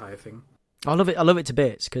throughout the entire thing. I love it to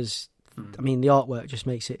bits because I mean the artwork just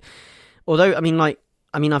makes it. Although I mean, like,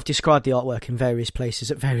 I mean, I've described the artwork in various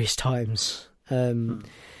places at various times, in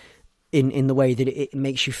the way that it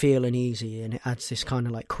makes you feel uneasy, and it adds this kind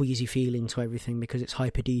of like queasy feeling to everything because it's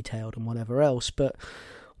hyper detailed and whatever else. But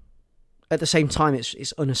at the same time,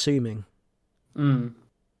 it's unassuming, you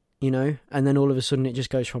know. And then all of a sudden, it just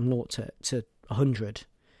goes from 0 to 100,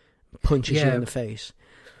 punches you in the face.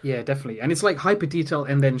 Yeah, definitely. And it's like hyper detailed,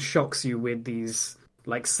 and then shocks you with these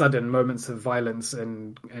like sudden moments of violence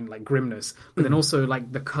and like grimness. But then also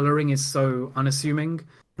like the coloring is so unassuming.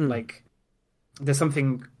 Like there's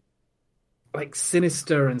something like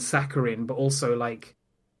sinister and saccharine, but also like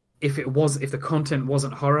if the content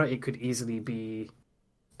wasn't horror, it could easily be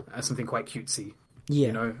something quite cutesy. Yeah,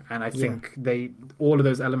 you know. And I think all of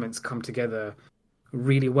those elements come together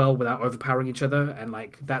really well without overpowering each other, and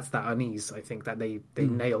like that's that unease I think that they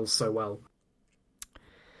nail so well.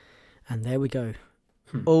 And there we go.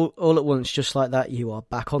 All at once, just like that, you are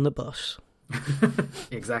back on the bus.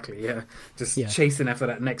 Exactly, yeah. Just chasing after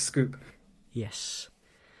that next scoop. Yes.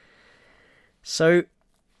 So,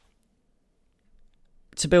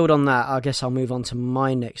 to build on that, I guess I'll move on to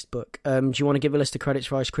my next book. Do you want to give a list of credits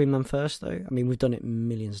for Ice Cream Man first, though? I mean, we've done it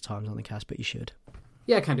millions of times on the cast, but you should.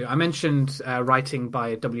 Yeah, I can do. I mentioned writing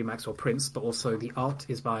by W. Maxwell Prince, but also the art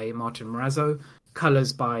is by Martin Morazzo,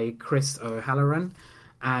 colours by Chris O'Halloran,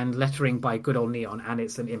 and lettering by Good Old Neon, and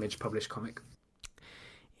it's an Image published comic.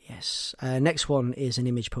 Yes. Next one is an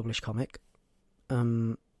Image published comic.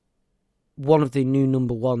 One of the new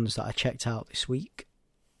number ones that I checked out this week.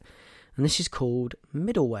 And this is called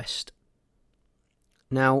Middle West.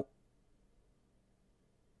 Now,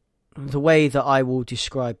 the way that I will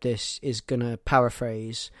describe this is going to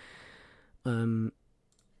paraphrase the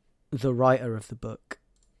writer of the book,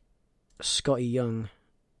 Scotty Young,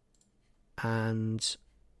 and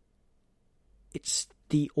it's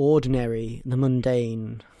the ordinary, the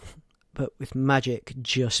mundane, but with magic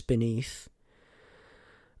just beneath,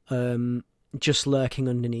 just lurking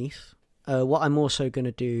underneath. What I'm also going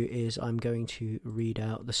to do is I'm going to read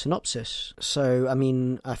out the synopsis. So, I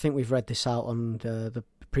mean, I think we've read this out on the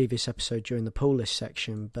previous episode during the pull list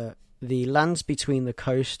section, but the lands between the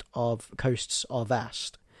coasts are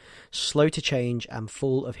vast, slow to change and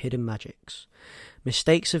full of hidden magics.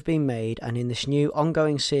 Mistakes have been made, and in this new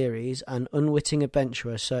ongoing series, an unwitting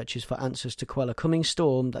adventurer searches for answers to quell a coming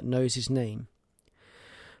storm that knows his name.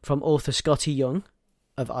 From author Scotty Young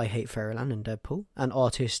of I Hate Fairyland and Deadpool, and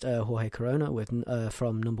artist Jorge Corona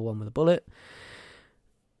from Number One with a Bullet,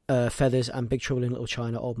 Feathers and Big Trouble in Little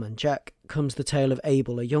China, Old Man Jack, comes the tale of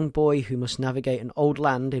Abel, a young boy who must navigate an old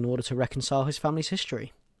land in order to reconcile his family's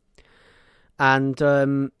history. And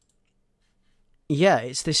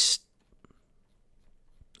it's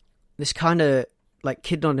this kind of like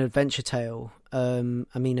kid on an adventure tale. I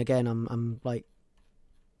mean, again, I'm like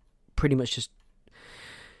pretty much just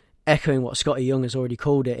echoing what Scotty Young has already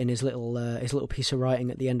called it in his little piece of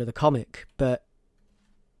writing at the end of the comic, but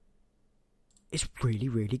it's really,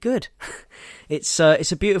 really good. It's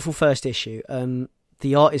a beautiful first issue.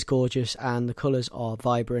 The art is gorgeous and the colours are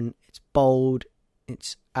vibrant. It's bold.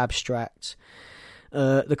 It's abstract.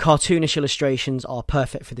 The cartoonish illustrations are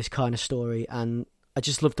perfect for this kind of story, and I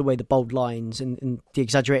just love the way the bold lines and the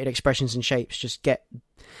exaggerated expressions and shapes just get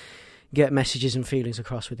messages and feelings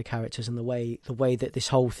across with the characters, and the way that this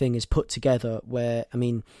whole thing is put together, where, I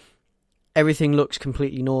mean, everything looks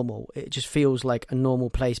completely normal. It just feels like a normal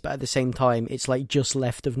place, but at the same time, it's like just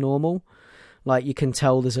left of normal. Like, you can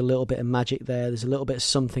tell there's a little bit of magic there. There's a little bit of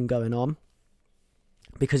something going on,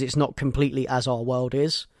 because it's not completely as our world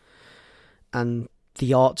is. And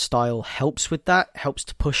the art style helps with that, helps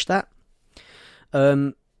to push that.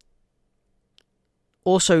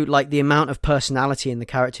 Also, like, the amount of personality in the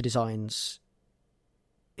character designs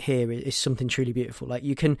here is something truly beautiful. Like,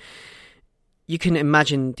 you can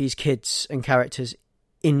imagine these kids and characters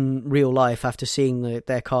in real life after seeing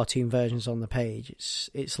their cartoon versions on the page.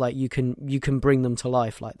 It's like you can bring them to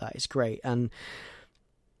life like that. It's great. And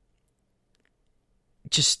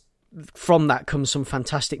just from that comes some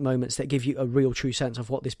fantastic moments that give you a real true sense of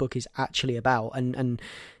what this book is actually about, and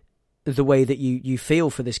the way that you feel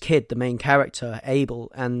for this kid, the main character,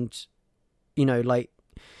 Abel, and, you know, like,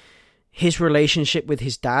 his relationship with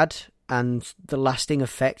his dad and the lasting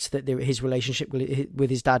effect that his relationship with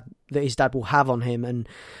his dad, that his dad will have on him, and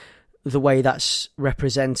the way that's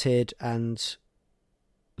represented and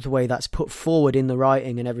the way that's put forward in the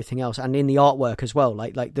writing and everything else, and in the artwork as well.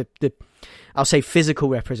 Like the I'll say physical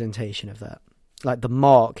representation of that, like the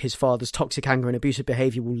mark his father's toxic anger and abusive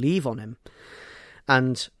behavior will leave on him.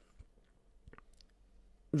 And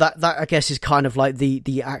that I guess is kind of like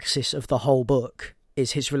the axis of the whole book,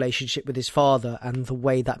 is his relationship with his father and the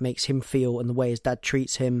way that makes him feel and the way his dad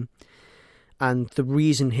treats him, and the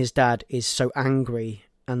reason his dad is so angry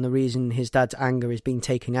and the reason his dad's anger is being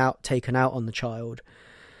taken out on the child,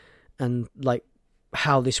 and like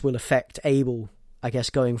how this will affect Abel, I guess,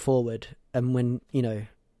 going forward, and when, you know,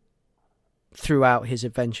 throughout his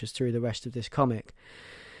adventures through the rest of this comic.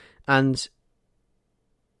 And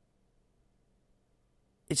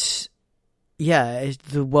it's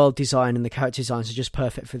the world design and the character designs are just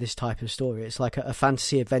perfect for this type of story. It's like a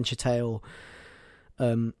fantasy adventure tale,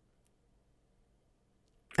 and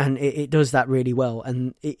it does that really well.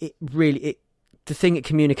 And it really the thing it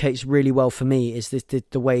communicates really well for me is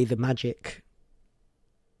the way the magic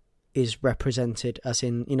is represented, as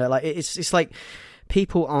in, you know, like it's like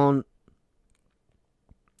people aren't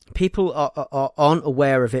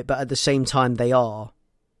aware of it, but at the same time they are.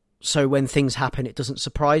 So when things happen, it doesn't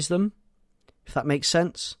surprise them, if that makes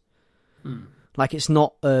sense. Like it's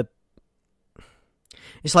not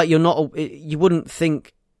it's like you wouldn't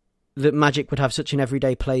think that magic would have such an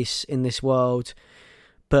everyday place in this world,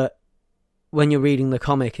 but when you're reading the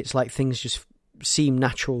comic, it's like things just seem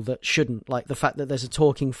natural that shouldn't. Like the fact that there's a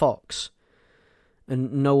talking fox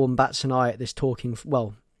and no one bats an eye at this talking...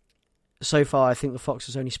 Well, so far I think the fox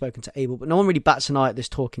has only spoken to Abel, but no one really bats an eye at this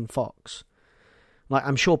talking fox. Like,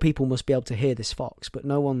 I'm sure people must be able to hear this fox, but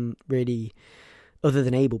no one really, other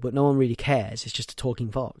than Abel, but no one really cares. It's just a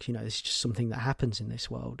talking fox, you know. It's just something that happens in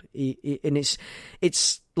this world. And it's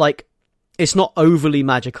like, it's not overly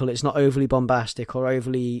magical, it's not overly bombastic or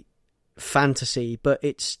overly fantasy, but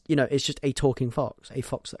it's, you know, it's just a talking fox, a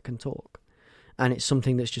fox that can talk, and it's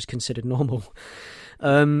something that's just considered normal.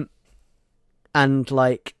 And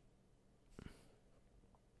like,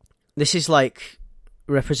 this is like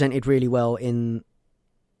represented really well in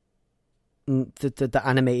the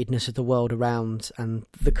animatedness of the world around, and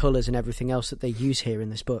the colours and everything else that they use here in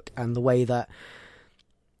this book, and the way that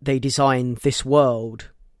they design this world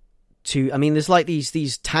to... I mean, there's like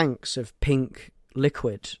these tanks of pink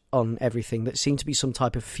liquid on everything that seem to be some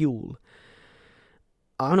type of fuel.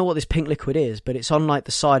 I don't know what this pink liquid is, but it's on like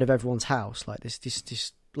the side of everyone's house, like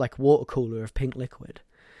this like water cooler of pink liquid.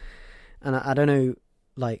 And I don't know,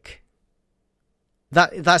 like,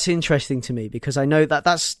 that's interesting to me, because I know that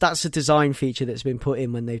that's a design feature that's been put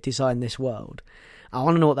in when they've designed this world. I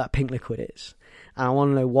want to know what that pink liquid is, and I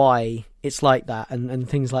want to know why it's like that, and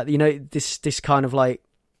things like, you know, this kind of like,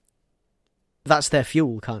 that's their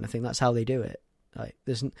fuel kind of thing. That's how they do it. Like,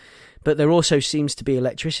 but there also seems to be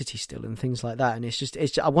electricity still and things like that, and it's just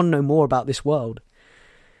I want to know more about this world,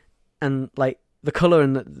 and like the colour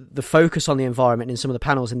and the focus on the environment in some of the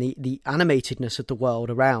panels, and the animatedness of the world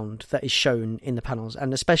around that is shown in the panels,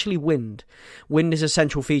 and especially wind. Wind is a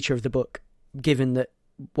central feature of the book, given that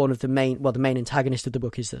one of the main antagonist of the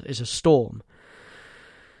book is a storm,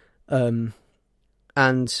 and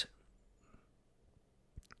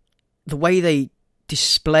the way they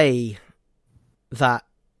display that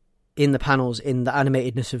in the panels, in the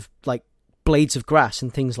animatedness of like blades of grass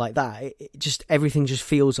and things like that, it just, everything just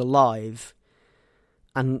feels alive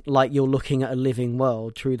and like you're looking at a living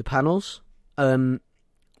world through the panels.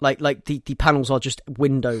 Like the panels are just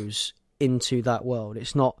windows into that world.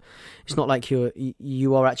 It's not like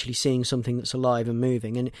you are actually seeing something that's alive and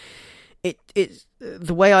moving. And it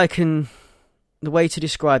the way to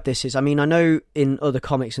describe this is, I mean, I know in other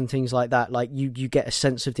comics and things like that, like you get a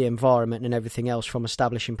sense of the environment and everything else from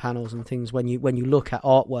establishing panels and things. When you look at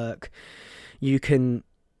artwork, you can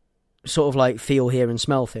sort of like feel, hear and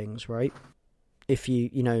smell things, right? If you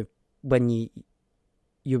know, when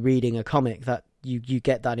you're reading a comic, that you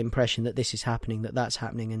get that impression that this is happening, that's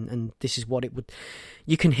happening, and this is what it would...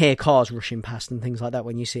 You can hear cars rushing past and things like that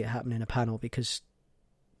when you see it happen in a panel, because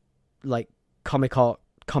like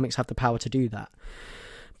comics have the power to do that.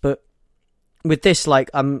 But with this, like,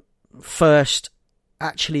 first,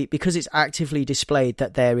 actually, because it's actively displayed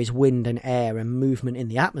that there is wind and air and movement in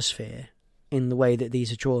the atmosphere in the way that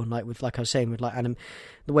these are drawn, like I was saying, with like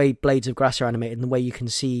the way blades of grass are animated, and the way you can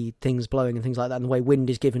see things blowing and things like that, and the way wind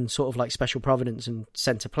is given sort of like special providence and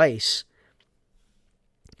centre place.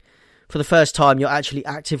 For the first time, you're actually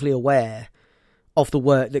actively aware of the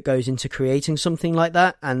work that goes into creating something like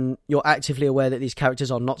that, and you're actively aware that these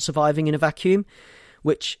characters are not surviving in a vacuum,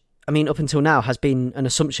 which, I mean, up until now has been an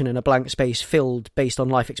assumption and a blank space filled based on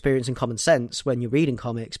life experience and common sense when you're reading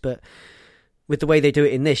comics. But with the way they do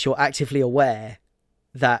it in this, you're actively aware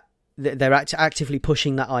that they're actively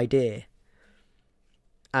pushing that idea,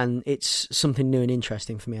 and it's something new and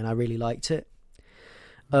interesting for me, and I really liked it.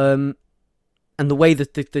 And the way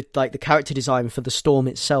that the character design for the storm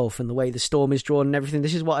itself, and the way the storm is drawn and everything.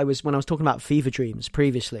 This is what when I was talking about Fever Dreams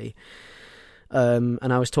previously.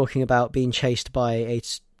 and I was talking about being chased by a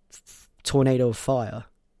tornado of fire.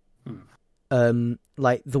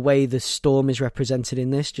 Like the way the storm is represented in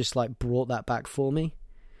this just like brought that back for me,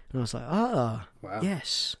 and I was like, wow.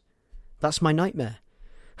 Yes, that's my nightmare.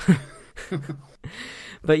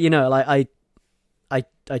 But like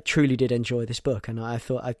I truly did enjoy this book, and I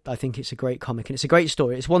think it's a great comic, and it's a great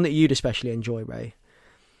story. It's one that you'd especially enjoy, Ray.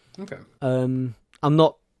 Okay. I've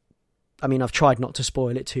tried not to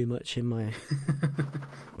spoil it too much in my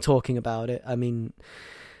talking about it. I mean,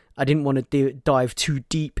 I didn't want to dive too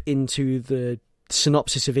deep into the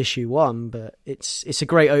synopsis of issue 1, but it's a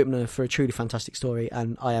great opener for a truly fantastic story,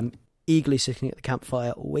 and I am eagerly sitting at the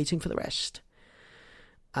campfire waiting for the rest.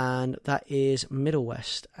 And that is Middle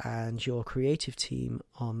West, and your creative team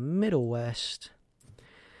on Middle West.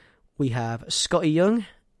 We have Scotty Young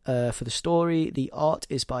for the story. The art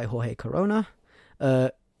is by Jorge Corona,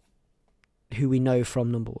 who we know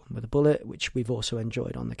from Number 1 with a Bullet, which we've also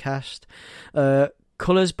enjoyed on the cast.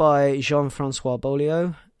 Colours by Jean-Francois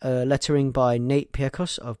Beaulieu, lettering by Nate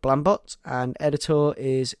Pierkos of Blambot, and editor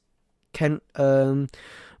is Kent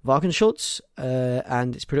Wagenschutz,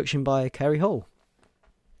 and it's production by Kerry Hall.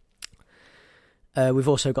 We've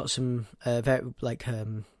also got some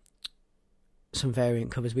some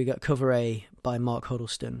variant covers. We got cover A by Mark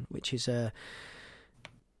Huddleston, which is a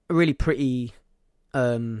really pretty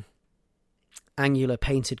angular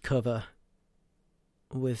painted cover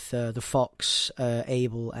with the fox,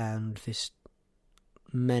 Abel, and this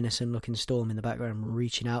menacing looking storm in the background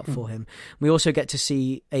reaching out for him. We also get to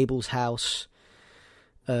see Abel's house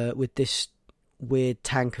with this weird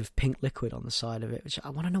tank of pink liquid on the side of it, which I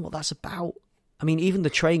want to know what that's about. I mean, even the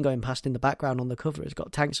train going past in the background on the cover has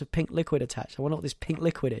got tanks of pink liquid attached. I wonder what this pink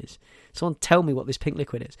liquid is. Someone tell me what this pink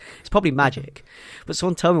liquid is. It's probably magic, but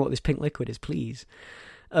someone tell me what this pink liquid is, please.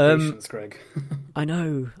 Patience, Greg. I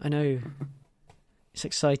know. It's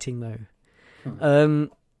exciting though.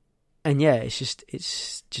 And yeah,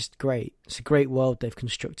 it's just great. It's a great world they've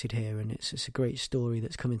constructed here, and it's a great story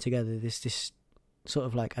that's coming together. This sort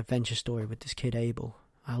of like adventure story with this kid Abel.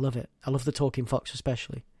 I love it. I love the talking fox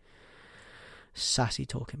especially. Sassy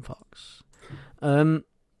talking fox.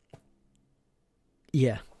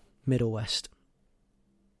 Yeah, Middle West.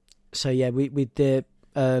 So yeah, we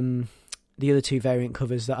the other two variant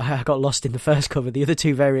covers that I got lost in the first cover. The other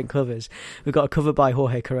two variant covers, we've got a cover by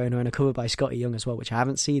Jorge Corona and a cover by Scotty Young as well, which I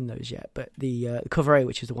haven't seen those yet. But the cover A,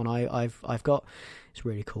 which is the one I've got, is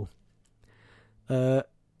really cool.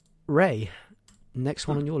 Ray, next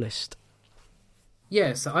one on your list.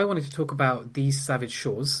 Yeah, so I wanted to talk about These Savage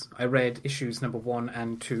Shores. I read issues number 1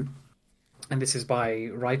 and 2, and this is by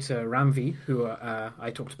writer Ramvi, who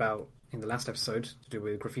I talked about in the last episode to do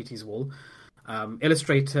with Graffiti's Wall.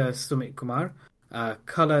 Illustrator Sumit Kumar,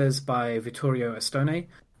 colours by Vittorio Astone,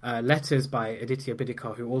 letters by Aditya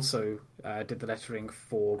Bidikar, who also did the lettering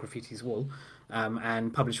for Graffiti's Wall,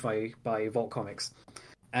 and published by Vault Comics.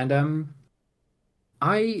 And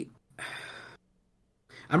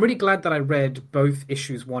I'm really glad that I read both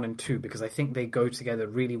issues 1 and 2, because I think they go together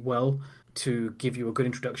really well to give you a good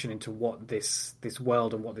introduction into what this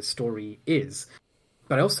world and what this story is.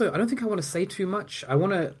 But I don't think I want to say too much. I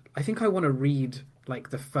think I want to read like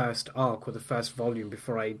the first arc or the first volume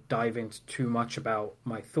before I dive into too much about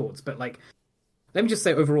my thoughts. But like, let me just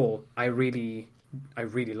say overall, I really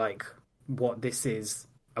like what this is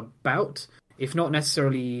about. If not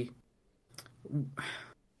necessarily,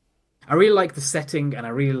 I really like the setting, and I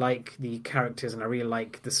really like the characters, and I really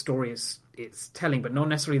like the story it's telling, but not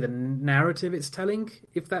necessarily the narrative it's telling,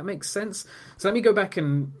 if that makes sense. So let me go back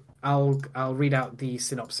and I'll read out the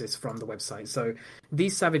synopsis from the website. So,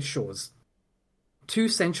 These Savage Shores. 2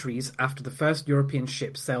 centuries after the first European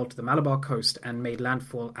ship sailed to the Malabar coast and made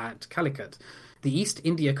landfall at Calicut, the East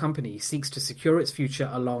India Company seeks to secure its future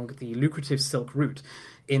along the lucrative Silk Route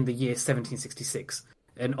in the year 1766.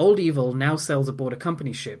 An old evil now sails aboard a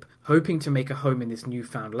company ship, hoping to make a home in this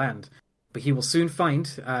newfound land. But he will soon find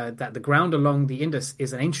that the ground along the Indus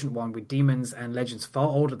is an ancient one with demons and legends far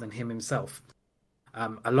older than him himself.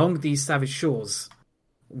 Along these savage shores,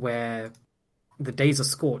 where the days are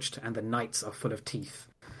scorched and the nights are full of teeth.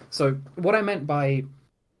 So what I meant by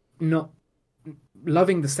not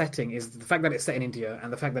loving the setting is the fact that it's set in India,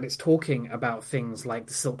 and the fact that it's talking about things like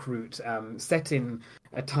the Silk Route, set in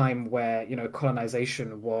a time where,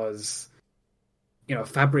 colonization was, a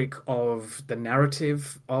fabric of the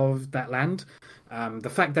narrative of that land. The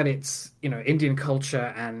fact that it's, Indian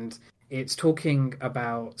culture, and it's talking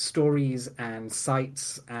about stories and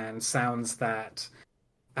sights and sounds that,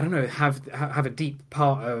 I don't know, have a deep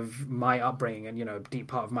part of my upbringing and, a deep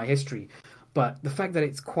part of my history. But the fact that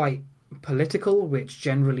it's quite political, which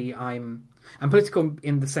generally I'm And political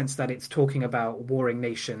in the sense that it's talking about warring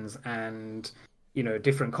nations and,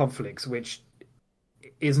 different conflicts, which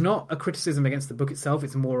is not a criticism against the book itself.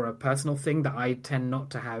 It's more a personal thing that I tend not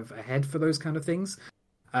to have a head for those kind of things.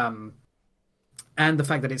 And the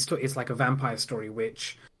fact that it's like a vampire story,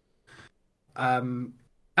 which, I don't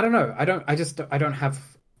know. I don't have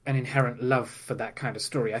an inherent love for that kind of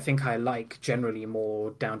story. I think I like generally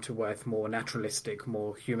more down to earth, more naturalistic,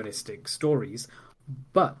 more humanistic stories.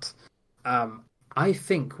 But I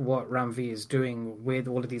think what Ram V is doing with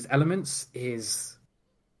all of these elements is,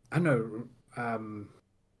 I don't know,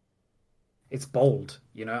 it's bold.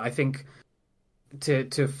 I think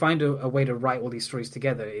to find a way to write all these stories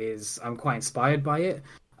together I'm quite inspired by it.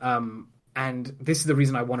 And this is the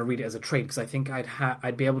reason I want to read it as a trade, because I think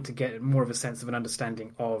I'd be able to get more of a sense of an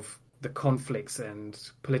understanding of the conflicts and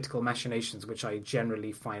political machinations, which I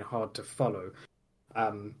generally find hard to follow.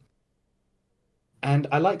 And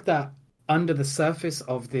I like that under the surface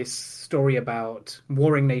of this story about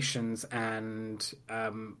warring nations and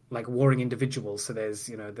like warring individuals. So there's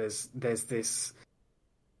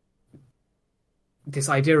this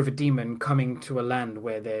idea of a demon coming to a land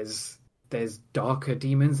where there's darker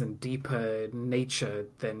demons and deeper nature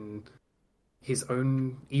than his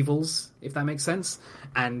own evils, if that makes sense,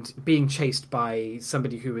 and being chased by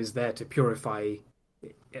somebody who is there to purify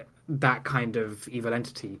that kind of evil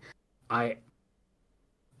entity. I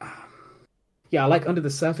like under the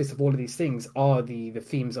surface of all of these things are the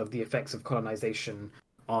themes of the effects of colonization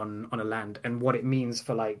on a land and what it means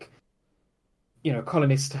for, like,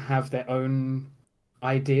 colonists to have their own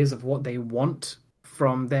ideas of what they want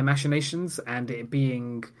from their machinations, and it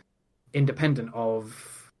being independent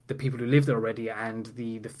of the people who live there already and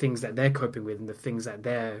the things that they're coping with and the things that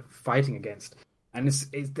they're fighting against. And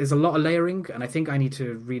there's a lot of layering, and I think I need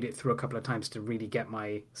to read it through a couple of times to really get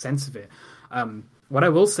my sense of it. What I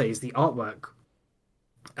will say is the artwork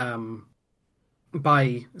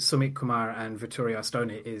by Sumit Kumar and Vittorio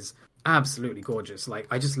Astone is absolutely gorgeous. Like,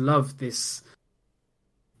 I just love this.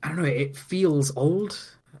 I don't know, it feels old.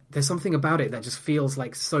 There's something about it that just feels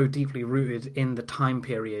like so deeply rooted in the time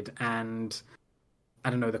period, and I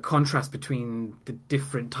don't know, the contrast between the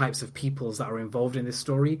different types of peoples that are involved in this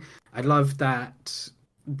story. I love that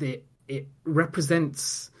it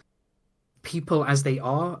represents people as they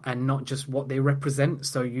are and not just what they represent.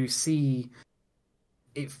 So you see,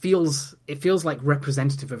 it feels like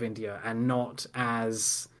representative of India and not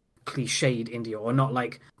as cliched India, or not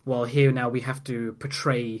like, well, here now we have to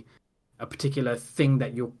portray a particular thing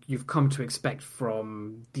that you've come to expect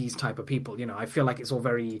from these type of people. I feel like it's all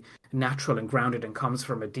very natural and grounded and comes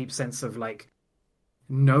from a deep sense of, like,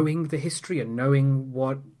 knowing the history and knowing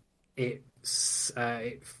what it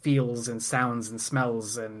feels and sounds and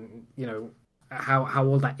smells, and how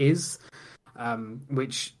all that is,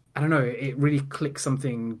 which, I don't know, it really clicks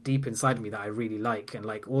something deep inside me that I really like. And,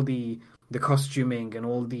 like, all the costuming and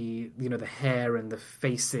all the the hair and the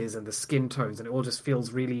faces and the skin tones, and it all just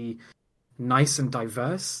feels really nice and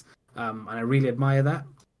diverse, and I really admire that.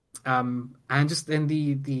 And just then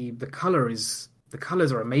the colors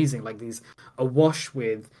are amazing, like these awash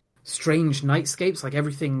with strange nightscapes, like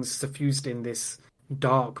everything's suffused in this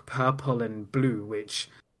dark purple and blue, which,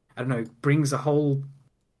 I don't know, brings a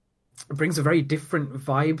very different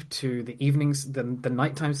vibe to the evenings, the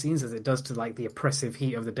nighttime scenes, as it does to, like, the oppressive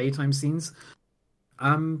heat of the daytime scenes.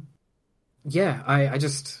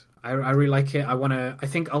 I really like it. I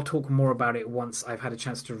think I'll talk more about it once I've had a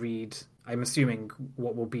chance to read, I'm assuming,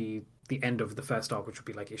 what will be the end of the first arc, which will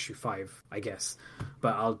be like issue 5, I guess.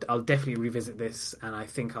 But I'll definitely revisit this, and I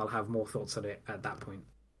think I'll have more thoughts on it at that point.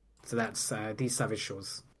 So that's These Savage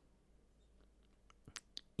Shores.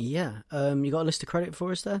 Yeah. You got a list of credit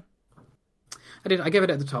for us there? I did. I gave it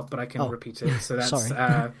at the top, but I can repeat it. So that's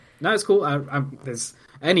sorry. No, it's cool. There's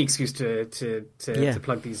any excuse to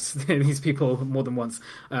plug these people more than once.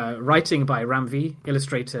 Writing by Ram V,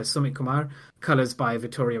 illustrator Sumit Kumar, colors by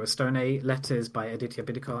Vittorio Astone, letters by Aditya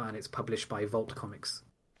Bidikar, and it's published by Vault Comics.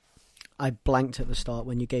 I blanked at the start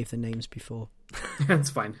when you gave the names before. That's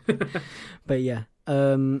fine. But yeah,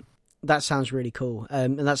 that sounds really cool.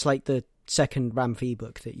 And that's like the second Ram V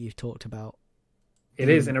book that you've talked about. It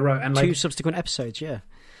is in a row, and 2 subsequent episodes, yeah.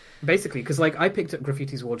 Basically, because, like, I picked up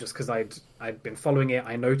Graffiti's Wall just because I'd been following it.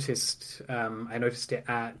 I noticed it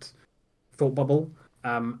at Thought Bubble,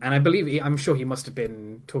 and I believe I'm sure he must have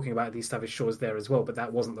been talking about These Savage Shores there as well, but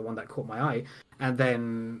that wasn't the one that caught my eye. And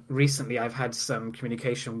then recently, I've had some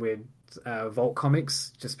communication with Vault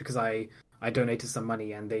Comics just because I donated some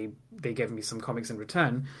money and they gave me some comics in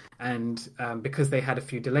return. And because they had a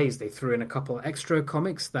few delays, they threw in a couple extra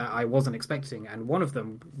comics that I wasn't expecting. And one of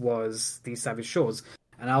them was These Savage Shores.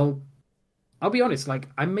 And I'll be honest, like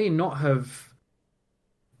I may not have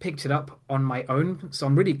picked it up on my own, so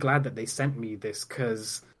I'm really glad that they sent me this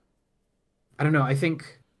because I don't know. I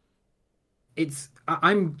think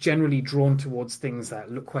I'm generally drawn towards things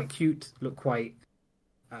that look quite cute, look quite.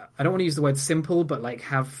 I don't want to use the word simple, but like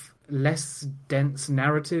have less dense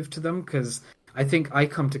narrative to them because I think I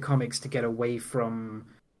come to comics to get away from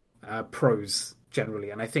prose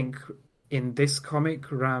generally, and I think in this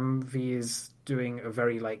comic, Ram V is doing a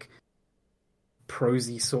very like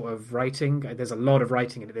prosy sort of writing. There's a lot of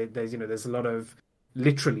writing in it. There's a lot of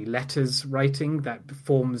literally letters writing that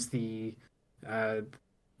forms the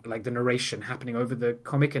like the narration happening over the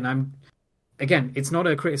comic. And again, it's not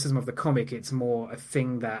a criticism of the comic. It's more a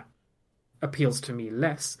thing that appeals to me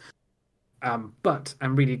less. But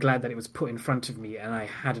I'm really glad that it was put in front of me and I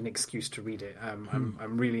had an excuse to read it.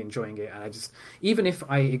 I'm really enjoying it, and even if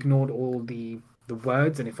I ignored all the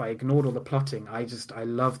words and if I ignored all the plotting, I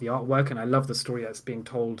love the artwork and I love the story that's being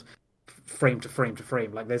told frame to frame to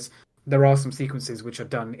frame. Like there are some sequences which are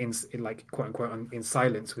done in like quote unquote in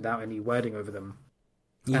silence without any wording over them,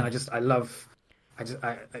 and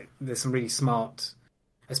there's some really smart,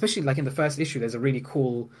 especially like in the first issue. There's a really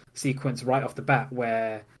cool sequence right off the bat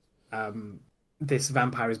where this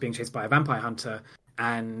vampire is being chased by a vampire hunter,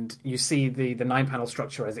 and you see the 9-panel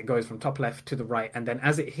structure as it goes from top left to the right, and then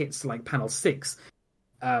as it hits like panel 6,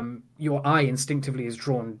 your eye instinctively is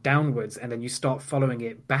drawn downwards, and then you start following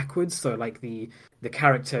it backwards. So like the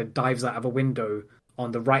character dives out of a window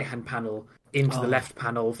on the right hand panel into the left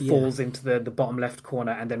panel, falls into the bottom left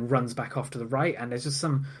corner, and then runs back off to the right. And there's just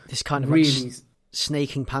this kind of really like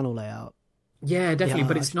snaking panel layout. Yeah, definitely.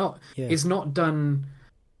 But it's not done.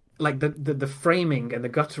 Like the framing and the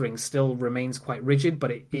guttering still remains quite rigid,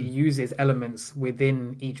 but it uses elements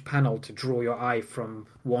within each panel to draw your eye from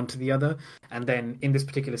one to the other. And then in this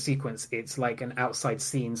particular sequence, it's like an outside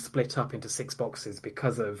scene split up into 6 boxes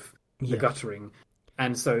because of the guttering.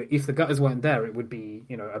 And so if the gutters weren't there, it would be,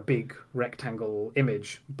 a big rectangle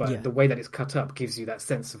image. But the way that it's cut up gives you that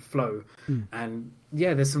sense of flow. And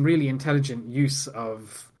there's some really intelligent use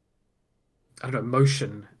of, I don't know,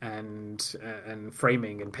 motion and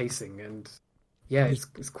framing and pacing, and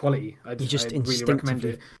it's quality. I really recommend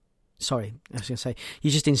it. Sorry, I was going to say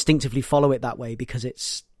you just instinctively follow it that way because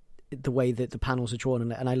it's the way that the panels are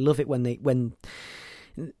drawn, and I love it when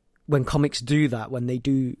comics do that, when they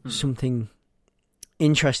do something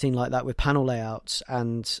interesting like that with panel layouts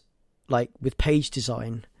and like with page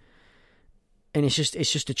design, and it's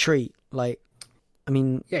just a treat. Like, I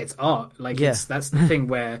mean, it's art. Like, that's the thing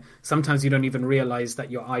where sometimes you don't even realize that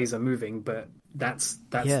your eyes are moving, but that's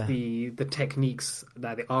the techniques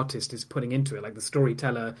that the artist is putting into it. Like the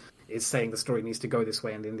storyteller is saying the story needs to go this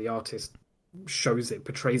way, and then the artist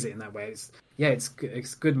portrays it in that way.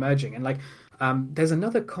 It's good merging. And like, there's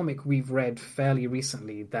another comic we've read fairly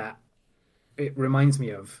recently that it reminds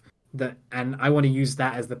me of that, and I want to use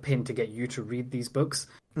that as the pin to get you to read these books.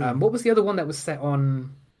 What was the other one that was set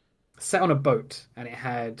on a boat, and it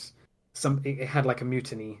had like a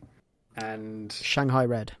mutiny? And Shanghai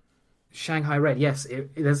Red. Yes.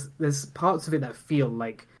 There's parts of it that feel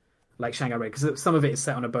like Shanghai Red, because some of it is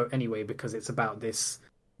set on a boat anyway, because it's about this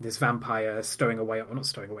vampire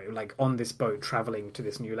like on this boat traveling to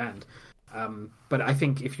this new land. But I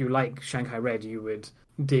think if you like Shanghai Red, you would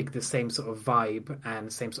dig the same sort of vibe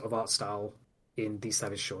and same sort of art style in These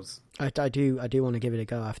Savage Shores. I do want to give it a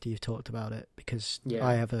go after you've talked about it, because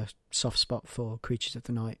I have a soft spot for Creatures of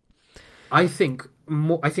the Night. I think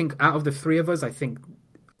out of the three of us, I think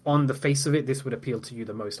on the face of it, this would appeal to you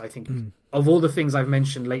the most. I think of all the things I've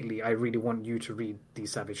mentioned lately, I really want you to read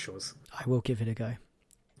These Savage Shores. I will give it a go.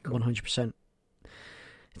 Cool. 100%. It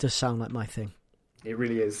does sound like my thing. It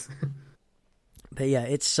really is. But yeah,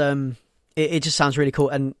 it's it just sounds really cool,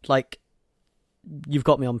 and like, you've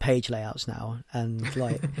got me on page layouts now, and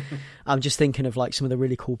like I'm just thinking of like some of the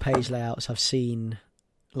really cool page layouts I've seen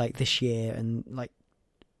like this year, and like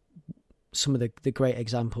some of the great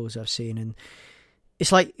examples I've seen, and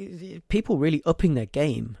it's like people really upping their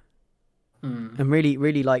game and really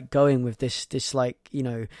really like going with this like,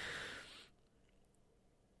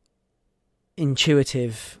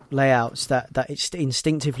 intuitive layouts that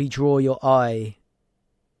instinctively draw your eye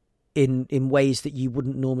in ways that you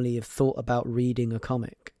wouldn't normally have thought about reading a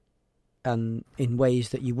comic, and in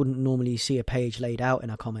ways that you wouldn't normally see a page laid out in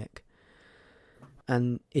a comic.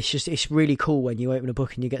 And it's really cool when you open a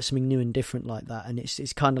book and you get something new and different like that, and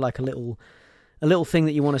it's kind of like a little thing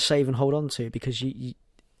that you want to save and hold on to, because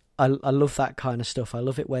I love that kind of stuff. I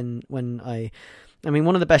love it when I mean,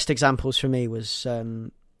 one of the best examples for me was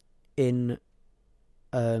in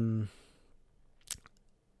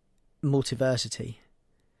Multiversity.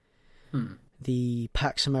 the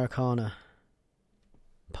Pax Americana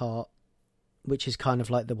part, which is kind of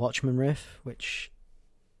like the Watchmen riff, which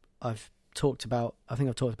I've talked about. I think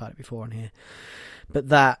I've talked about it before on here. But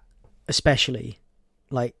that, especially,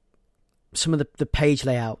 like, some of the page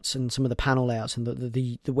layouts and some of the panel layouts and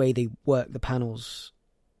the way they work the panels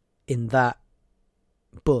in that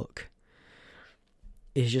book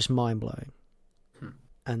is just mind-blowing.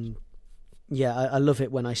 And yeah, I love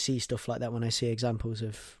it when I see stuff like that, when I see examples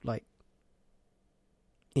of like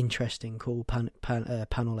interesting, cool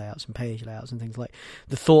panel layouts and page layouts and things, like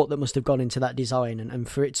the thought that must have gone into that design, and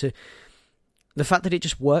for it to, the fact that it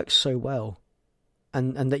just works so well,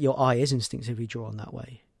 and that your eye is instinctively drawn that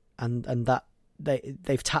way, and that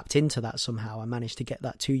they've tapped into that somehow and managed to get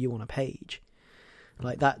that to you on a page,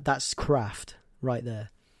 like that's craft right there.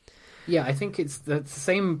 Yeah, I think it's the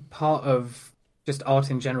same part of just art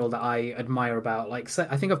in general that I admire about, like,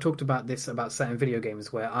 I think I've talked about this about certain video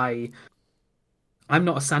games where I'm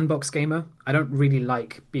not a sandbox gamer. I don't really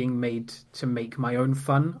like being made to make my own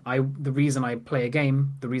fun. The reason I play a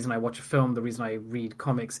game, the reason I watch a film, the reason I read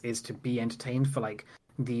comics is to be entertained, for like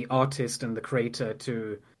the artist and the creator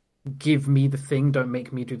to give me the thing. Don't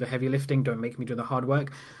make me do the heavy lifting. Don't make me do the hard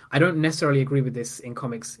work. I don't necessarily agree with this in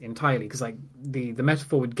comics entirely, because like the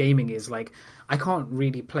metaphor with gaming is like, I can't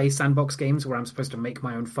really play sandbox games where I'm supposed to make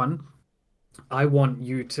my own fun. I want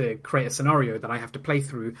you to create a scenario that I have to play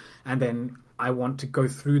through, and then I want to go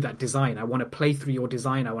through that design. I want to play through your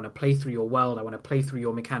design. I want to play through your world. I want to play through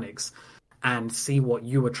your mechanics and see what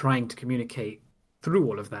you were trying to communicate through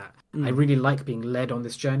all of that. I really like being led on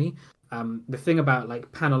this journey. The thing about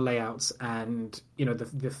like panel layouts and, you know,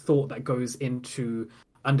 the thought that goes into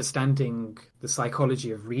understanding the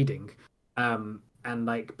psychology of reading, and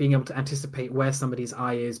like being able to anticipate where somebody's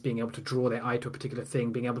eye is, being able to draw their eye to a particular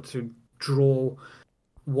thing, being able to draw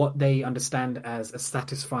what they understand as a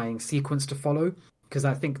satisfying sequence to follow. Because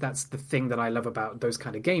I think that's the thing that I love about those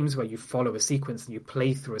kind of games where you follow a sequence and you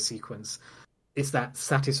play through a sequence. It's that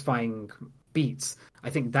satisfying beats.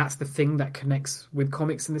 I think that's the thing that connects with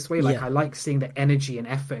comics in this way. Like, I like seeing the energy and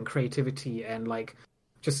effort and creativity and like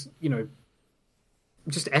just, you know,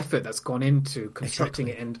 just effort that's gone into constructing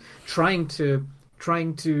it and trying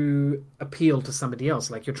to appeal to somebody else.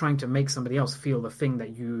 Like, you're trying to make somebody else feel the thing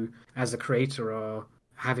that you as a creator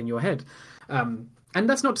have in your head. And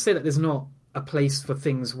that's not to say that there's not a place for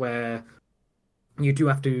things where you do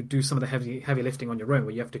have to do some of the heavy lifting on your own,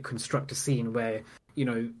 where you have to construct a scene where, you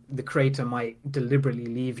know, the creator might deliberately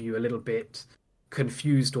leave you a little bit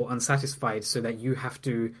confused or unsatisfied so that you have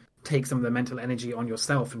to take some of the mental energy on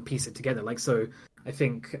yourself and piece it together. Like, so I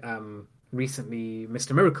think recently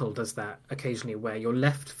Mr. Miracle does that occasionally, where you're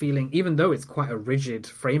left feeling, even though it's quite a rigid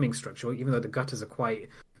framing structure, even though the gutters are quite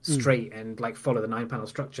straight and like follow the 9-panel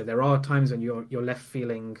structure, there are times when you're left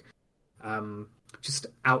feeling just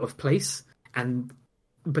out of place.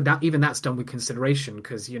 But that's done with consideration,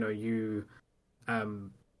 because, you know, you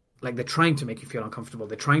like, they're trying to make you feel uncomfortable,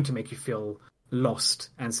 they're trying to make you feel lost,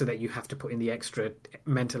 and so that you have to put in the extra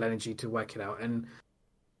mental energy to work it out. And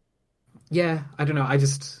yeah, I don't know, I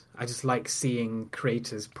just like seeing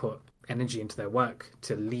creators put energy into their work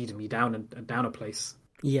to lead me down a place.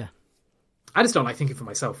 Yeah, I just don't like thinking for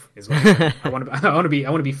myself as well. I want to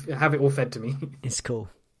have it all fed to me. It's cool.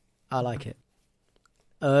 I like it.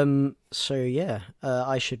 So yeah,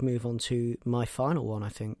 I should move on to my final one, I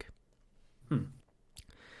think.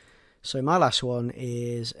 So my last one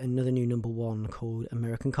is another new number one called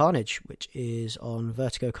American Carnage, which is on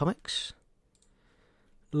Vertigo Comics.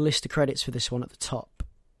 List of credits for this one at the top.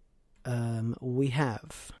 We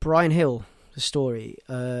have Brian Hill, the story,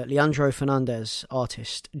 Leandro Fernandez,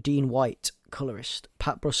 artist, Dean White, colorist,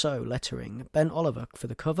 Pat Brosseau, lettering, Ben Oliver for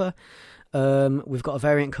the cover. We've got a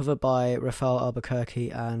variant cover by Rafael Albuquerque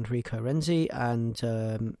and Rico Renzi,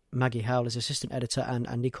 and Maggie Howell is assistant editor, and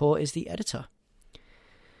Andy Core is the editor.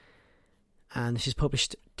 And this is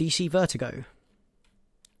published DC Vertigo.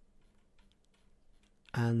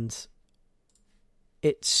 And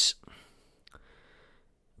it's...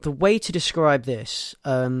 the way to describe this,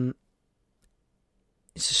 it's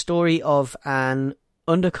a story of an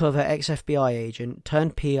undercover ex-FBI agent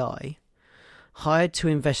turned PI hired to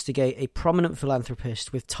investigate a prominent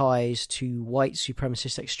philanthropist with ties to white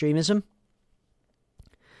supremacist extremism.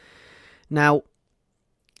 Now,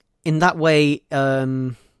 in that way,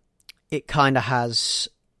 it kind of has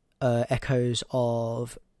echoes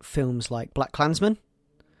of films like BlacKkKlansman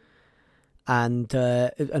and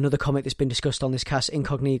another comic that's been discussed on this cast,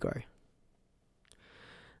 Incognito.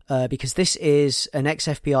 Because this is an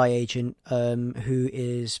ex-FBI agent who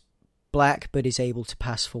is black but is able to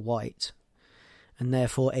pass for white, and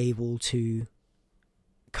therefore able to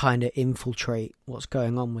kind of infiltrate what's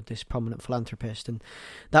going on with this prominent philanthropist, and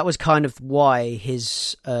that was kind of why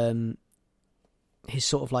his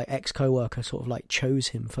sort of like ex co-worker sort of like chose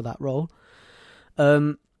him for that role.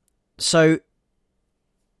 So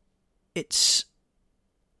it's,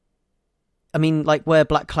 I mean, like where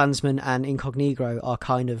Black Klansman and Incognito are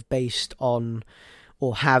kind of based on,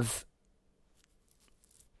 or have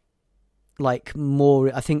like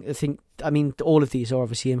more, I mean, all of these are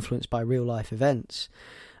obviously influenced by real life events.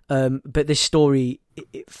 But this story,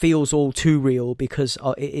 it feels all too real because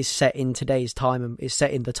it is set in today's time, and it's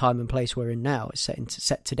set in the time and place we're in now. It's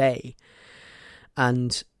set today,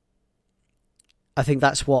 and I think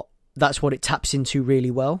that's what it taps into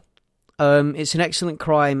really well. It's an excellent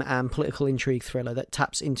crime and political intrigue thriller that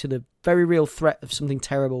taps into the very real threat of something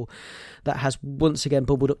terrible that has once again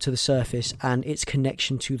bubbled up to the surface, and its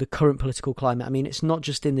connection to the current political climate. I mean, it's not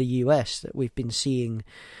just in the US that we've been seeing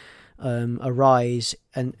a rise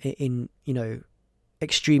and in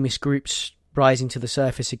extremist groups rising to the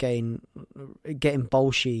surface again, getting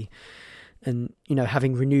bolshy, and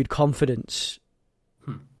having renewed confidence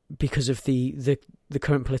because of the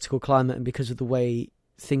current political climate, and because of the way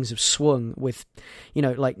things have swung with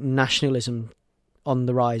like nationalism on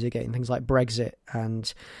the rise again, things like Brexit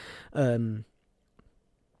and the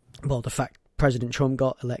fact President Trump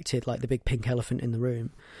got elected, like the big pink elephant in the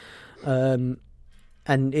room.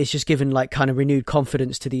 And it's just given like kind of renewed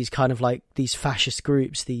confidence to these kind of like these fascist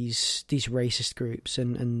groups, these racist groups,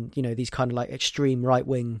 and these kind of like extreme right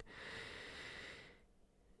wing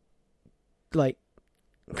like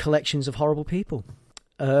collections of horrible people.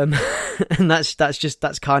 And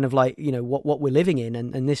that's kind of like what we're living in,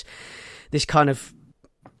 and this kind of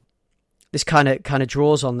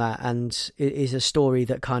draws on that, and it is a story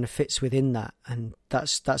that kind of fits within that, and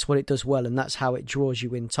that's what it does well, and that's how it draws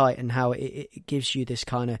you in tight, and how it gives you this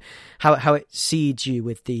kind of how it seeds you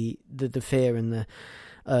with the fear and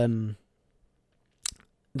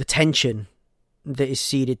the tension that is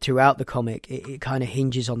seeded throughout the comic. It kind of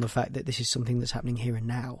hinges on the fact that this is something that's happening here and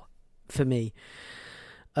now for me.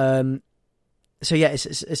 So yeah,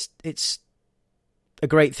 it's a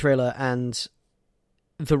great thriller, and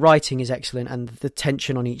the writing is excellent, and the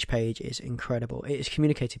tension on each page is incredible. It is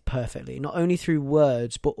communicated perfectly, not only through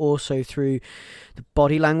words, but also through the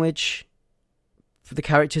body language for the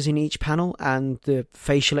characters in each panel and the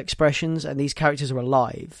facial expressions. And these characters are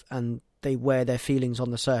alive, and they wear their feelings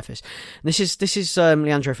on the surface. And this is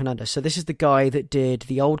Leandro Fernandez. So this is the guy that did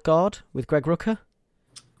The Old Guard with Greg Rucka.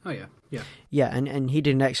 Oh yeah. Yeah, and he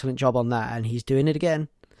did an excellent job on that, and he's doing it again.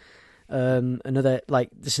 Another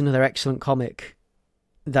excellent comic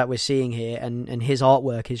that we're seeing here, and his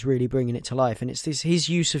artwork is really bringing it to life, and it's his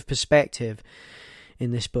use of perspective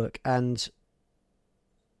in this book, and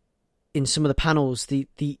in some of the panels,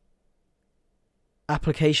 the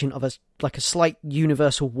application of a slight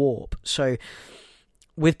universal warp. So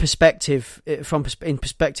with perspective, in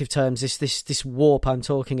perspective terms, this warp I'm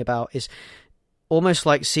talking about is almost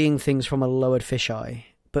like seeing things from a lowered fisheye,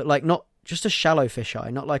 but like not just a shallow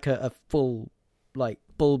fisheye, not like a full like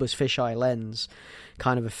bulbous fisheye lens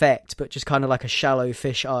kind of effect, but just kind of like a shallow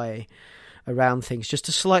fisheye around things, just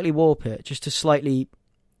to slightly warp it, just to slightly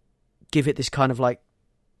give it this kind of like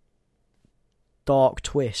dark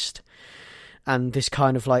twist, and this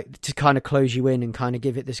kind of like to kind of close you in and kind of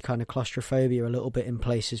give it this kind of claustrophobia a little bit in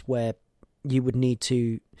places where you would need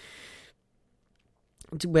to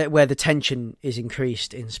where the tension is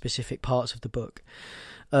increased in specific parts of the book.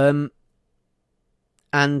 And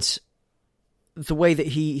the way that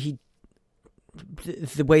the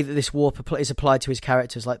way that this warp is applied to his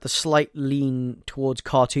characters, like the slight lean towards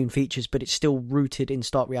cartoon features, but it's still rooted in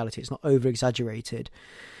stark reality. It's not over exaggerated.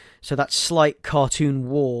 So that slight cartoon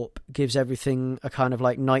warp gives everything a kind of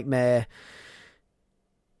like nightmare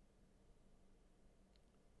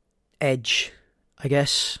edge, I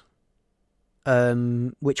guess.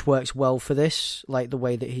 Which works well for this. Like the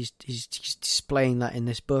way that he's displaying that in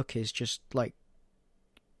this book is just like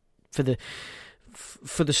for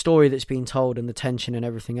the story that's being told and the tension and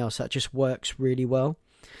everything else, that just works really well.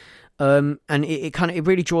 And it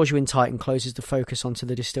really draws you in tight and closes the focus onto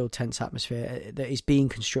the distilled tense atmosphere that is being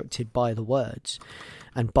constructed by the words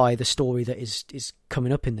and by the story that is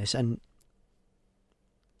coming up in this. And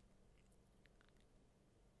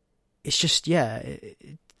it's just,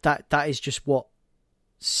 that is just what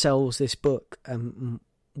sells this book and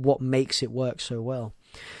what makes it work so well.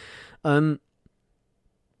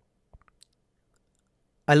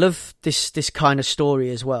 I love this kind of story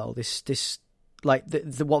as well. This like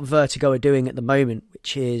the what Vertigo are doing at the moment,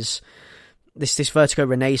 which is this Vertigo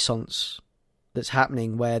Renaissance that's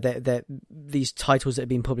happening, where these titles that have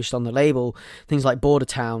been published on the label, things like Border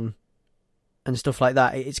Town and stuff like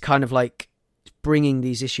that, it's kind of like bringing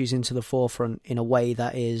these issues into the forefront in a way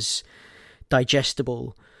that is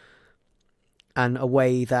digestible, and a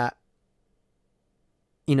way that,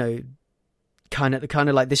 you know, kind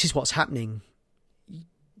of like, this is what's happening,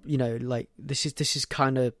 you know, like this is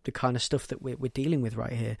kind of the kind of stuff that we're dealing with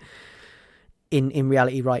right here in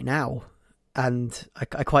reality right now. And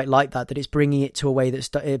I quite like that it's bringing it to a way that's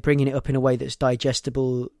bringing it up in a way that's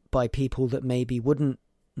digestible by people that maybe wouldn't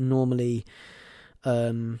normally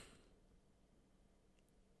I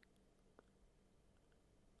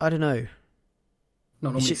don't know,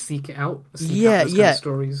 not normally seek it out. Yeah, those kind of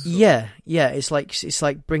stories. Yeah. It's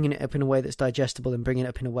like bringing it up in a way that's digestible, and bringing it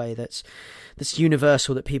up in a way that's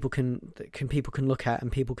universal, that people can look at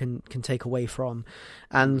and people can take away from.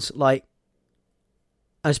 And like,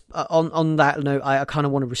 as on that note, I kind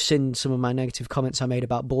of want to rescind some of my negative comments I made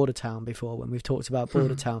about Border Town before, when we've talked about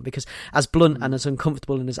Border Town, because as blunt and as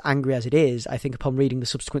uncomfortable and as angry as it is, I think upon reading the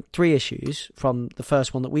subsequent 3 issues from the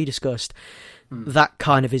first one that we discussed, that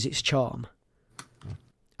kind of is its charm.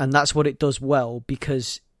 And that's what it does well,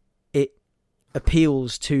 because it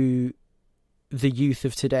appeals to the youth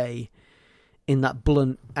of today in that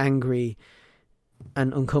blunt, angry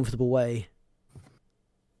and uncomfortable way.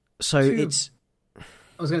 So I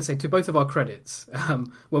was going to say, to both of our credits,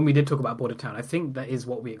 when we did talk about Border Town, I think that is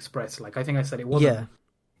what we expressed. Like, I think I said it wasn't.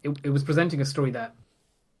 Yeah. It was presenting a story that,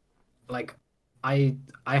 like, I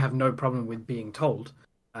have no problem with being told,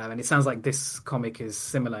 and it sounds like this comic is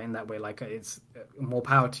similar in that way. Like, it's more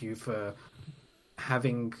power to you for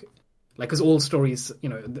having, like, because all stories, you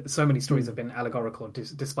know, so many stories have been allegorical,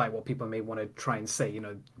 despite what people may want to try and say. You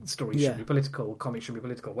know, stories should be political, comics should be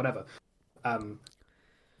political, whatever.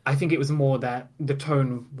 I think it was more that the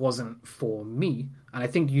tone wasn't for me, and I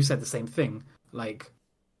think you said the same thing. Like,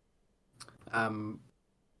 I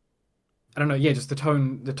don't know, just the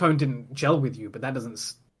tone didn't gel with you, but that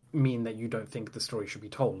doesn't mean that you don't think the story should be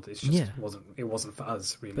told. It's just it wasn't for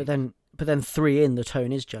us, really. But then 3 in, the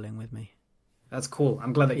tone is gelling with me. That's cool.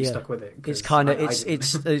 I'm glad that you stuck with it. It's kind of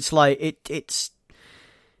it's like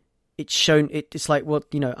it's shown. It's like, what,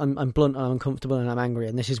 you know, I'm blunt and I'm uncomfortable and I'm angry,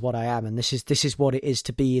 and this is what I am, and this is what it is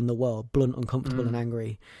to be in the world. Blunt, uncomfortable, and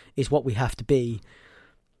angry is what we have to be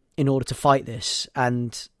in order to fight this.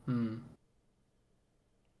 And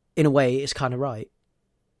in a way, it's kind of right.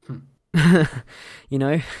 You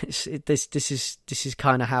know, this is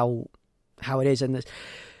kind of how it is. And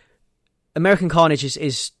American Carnage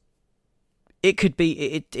is it could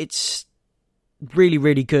be it's really,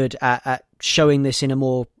 really good at showing this in a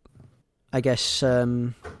more, I guess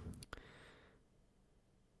it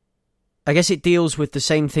deals with the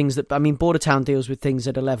same things that, I mean, Border Town deals with things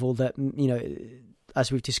at a level that, you know,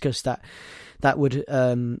 as we've discussed, that would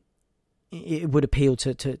it would appeal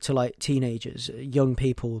to like teenagers, young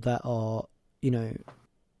people that are, you know,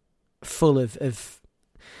 full of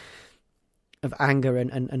anger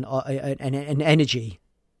and energy,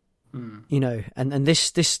 you know, and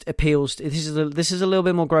this appeals. This is a little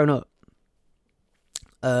bit more grown up.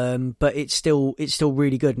 But it's still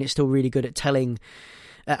really good, and it's still really good at telling,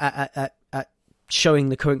 at showing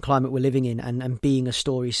the current climate we're living in, and being a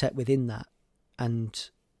story set within that, and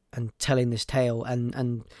telling this tale,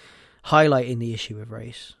 and highlighting the issue of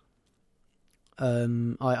race.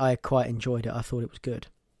 I quite enjoyed it. I thought it was good,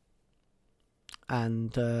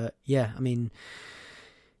 and I mean,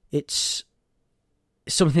 it's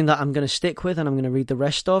something that I'm going to stick with, and I'm going to read the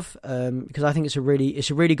rest of, because I think it's a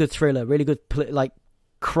really good thriller, really good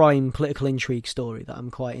crime political intrigue story that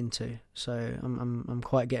I'm quite into. So I'm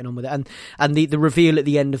quite getting on with it, and the reveal at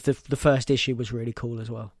the end of the first issue was really cool as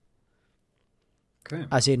well. Okay.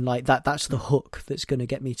 As in, like, that's the hook that's going to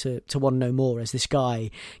get me to want to know more, as this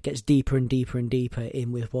guy gets deeper and deeper and deeper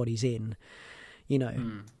in with what he's in, you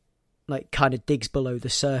know, like kind of digs below the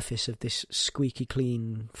surface of this squeaky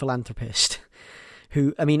clean philanthropist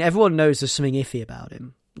who, I mean, everyone knows there's something iffy about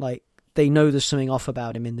him. Like, they know there's something off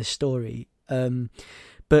about him in this story.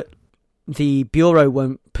 But the Bureau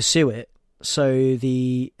won't pursue it, so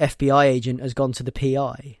the FBI agent has gone to the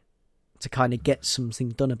PI to kind of get something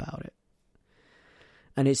done about it.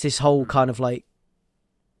 And it's this whole kind of like,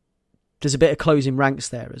 there's a bit of closing ranks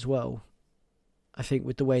there as well, I think,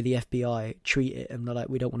 with the way the FBI treat it, and they're like,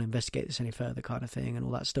 we don't want to investigate this any further kind of thing, and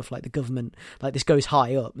all that stuff. Like, the government, like, this goes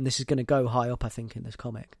high up, and this is going to go high up, I think, in this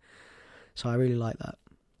comic. So I really like that.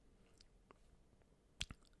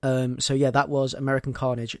 So yeah, that was American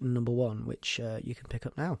Carnage #1, which you can pick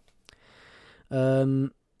up now.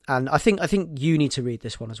 And I think you need to read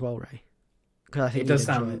this one as well, Ray, because I think it does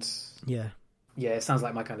sound. Yeah, Yeah, it sounds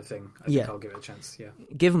like my kind of thing. I think I'll give it a chance. Yeah,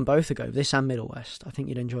 give them both a go. This and Middle West. I think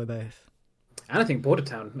you'd enjoy both. And I think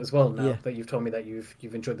Bordertown as well. Now that you've told me that you've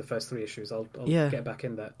enjoyed the first 3 issues, I'll get back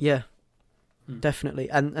in that. Yeah, definitely.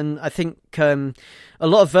 And I think a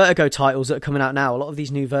lot of Vertigo titles that are coming out now, a lot of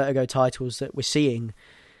these new Vertigo titles that we're seeing,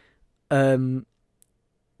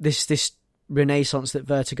 this renaissance that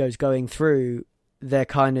Vertigo's going through, they're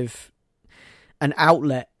kind of an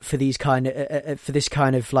outlet for these kind of for this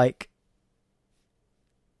kind of like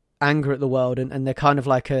anger at the world, and they're kind of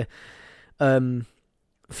like a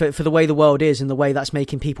for the way the world is and the way that's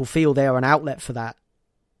making people feel. They are an outlet for that,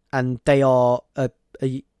 and they are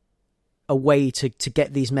a way to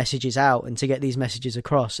get these messages out and to get these messages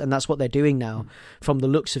across, and that's what they're doing now from the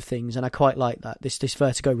looks of things. And I quite like that, this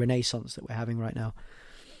Vertigo renaissance that we're having right now.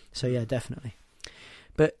 So yeah, definitely.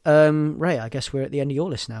 But Ray, I guess we're at the end of your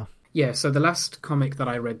list now. Yeah, so the last comic that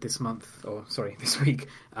I read this week,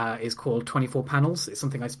 is called 24 Panels. It's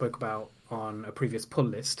something I spoke about on a previous pull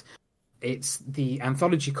list. It's the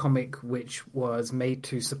anthology comic which was made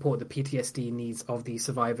to support the PTSD needs of the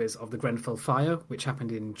survivors of the Grenfell fire, which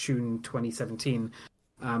happened in June 2017,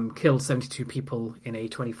 killed 72 people in a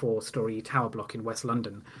 24-story tower block in West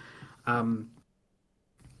London.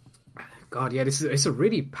 It's a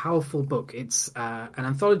really powerful book. It's an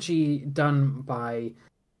anthology done by,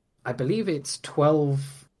 I believe it's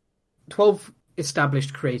 12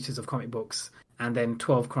 established creators of comic books, and then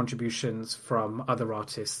 12 contributions from other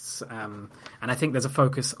artists. And I think there's a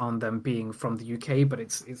focus on them being from the UK, but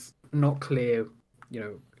it's not clear,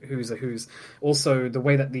 who's a who's. Also, the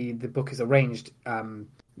way that the book is arranged,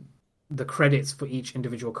 the credits for each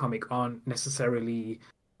individual comic aren't necessarily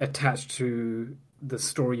attached to the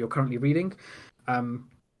story you're currently reading. And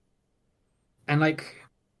like,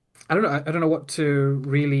 I don't know what to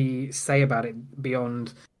really say about it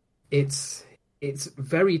beyond it's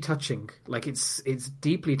very touching. Like it's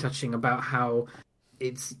deeply touching about how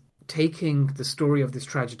it's taking the story of this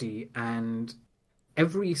tragedy, and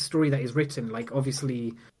every story that is written, like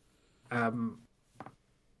obviously a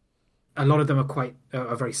lot of them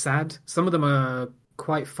are very sad. Some of them are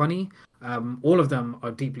quite funny. All of them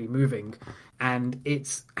are deeply moving, and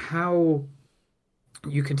it's how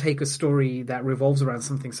you can take a story that revolves around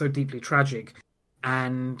something so deeply tragic,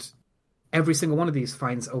 and every single one of these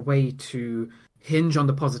finds a way to hinge on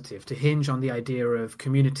the positive, to hinge on the idea of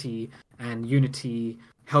community and unity,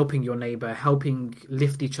 helping your neighbor, helping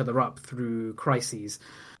lift each other up through crises.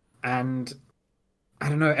 And I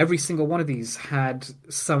don't know, every single one of these had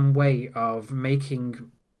some way of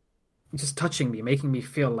touching me, making me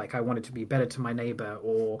feel like I wanted to be better to my neighbor,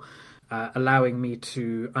 or allowing me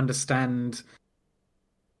to understand,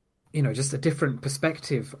 just a different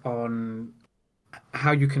perspective on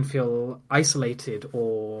how you can feel isolated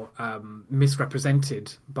or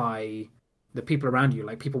misrepresented by the people around you,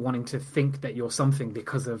 like people wanting to think that you're something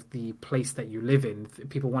because of the place that you live in,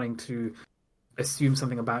 people wanting to assume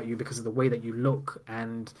something about you because of the way that you look,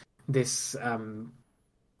 and this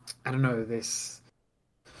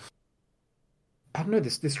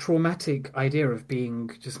this traumatic idea of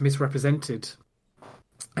being just misrepresented.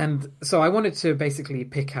 And so I wanted to basically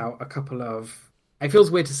pick out a couple of, it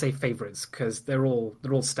feels weird to say favorites because they're all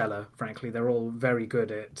stellar, frankly. They're all very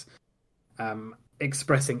good at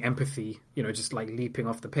expressing empathy, just like leaping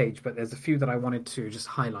off the page. But there's a few that I wanted to just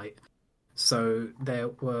highlight. So there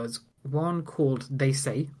was one called They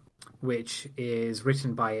Say, which is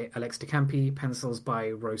written by Alex de Campi, pencils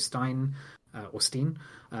by Rose Stein,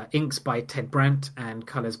 inks by Ted Brandt, and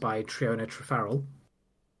colours by Triona Trefarrell.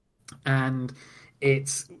 And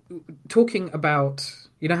it's talking about,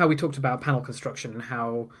 how we talked about panel construction and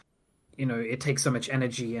how, it takes so much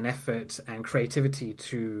energy and effort and creativity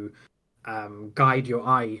to guide your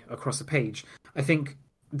eye across a page. I think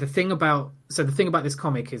the thing about this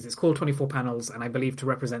comic is it's called 24 Panels, and I believe to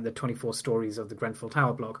represent the 24 stories of the Grenfell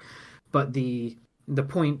Tower block. But the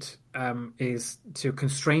point is to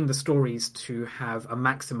constrain the stories to have a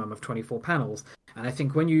maximum of 24 panels. And I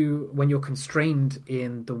think when you're constrained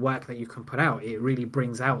in the work that you can put out, it really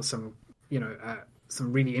brings out some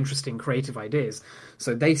really interesting creative ideas.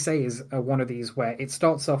 So They Say is one of these where it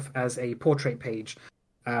starts off as a portrait page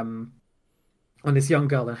on this young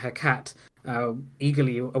girl and her cat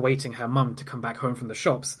eagerly awaiting her mum to come back home from the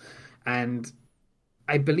shops. And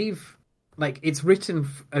I believe, like, it's written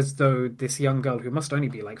as though this young girl, who must only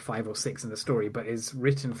be like 5 or 6 in the story, but is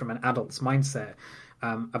written from an adult's mindset,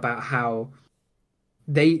 about how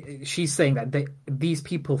she's saying that these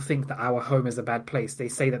people think that our home is a bad place. They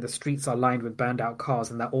say that the streets are lined with burned out cars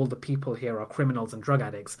and that all the people here are criminals and drug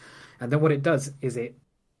addicts. And then what it does is it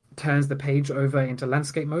turns the page over into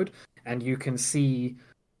landscape mode, and you can see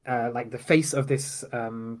like the face of this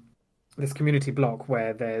community block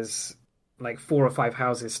where there's like 4 or 5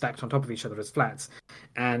 houses stacked on top of each other as flats,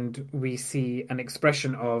 and we see an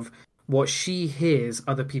expression of what she hears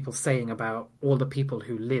other people saying about all the people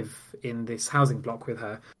who live in this housing block with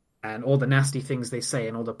her, and all the nasty things they say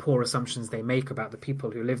and all the poor assumptions they make about the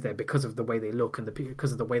people who live there because of the way they look and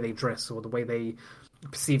because of the way they dress or the way they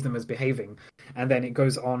perceive them as behaving. And then it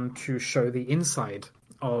goes on to show the inside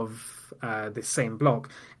of this same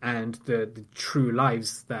block and the true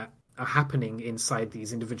lives that are happening inside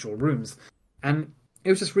these individual rooms. And it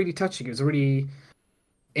was just really touching. It was a really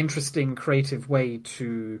interesting, creative way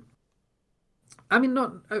to, I mean,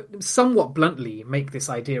 not somewhat bluntly make this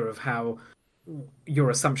idea of how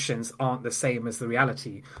your assumptions aren't the same as the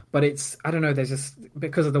reality. But it's, I don't know, there's just,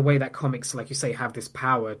 because of the way that comics, like you say, have this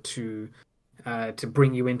power to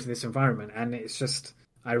bring you into this environment. And it's just,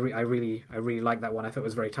 I really like that one. I thought it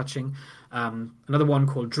was very touching. Another one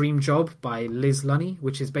called Dream Job by Liz Lunny,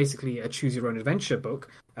 which is basically a choose your own adventure book,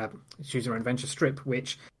 choose your own adventure strip,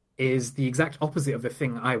 which is the exact opposite of the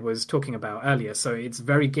thing I was talking about earlier. So it's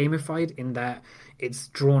very gamified in that it's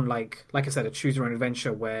drawn like I said, a choose your own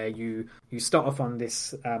adventure where you start off on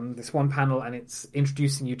this this one panel and it's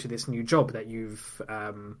introducing you to this new job that you've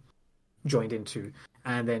joined into,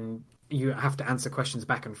 and then you have to answer questions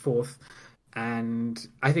back and forth. And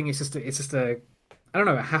I think it's just a I don't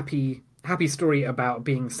know, a happy story about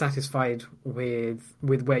being satisfied with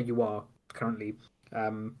where you are currently.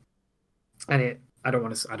 And I don't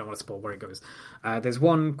want to spoil where it goes. There's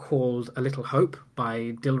one called A Little Hope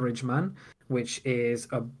by Dilraj Mann, which is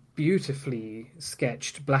a beautifully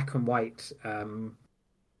sketched black and white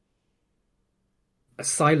a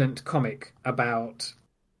silent comic about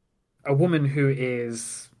a woman who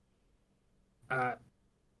is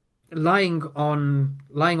lying on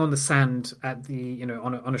the sand at the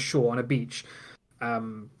on a shore, on a beach. I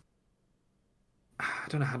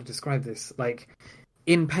don't know how to describe this. Like,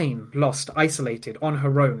 in pain, lost, isolated, on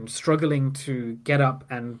her own, struggling to get up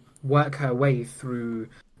and work her way through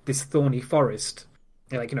this thorny forest.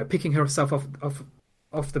 Like, picking herself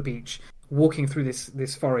off the beach, walking through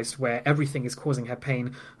this forest where everything is causing her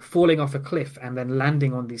pain, falling off a cliff and then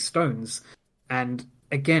landing on these stones, and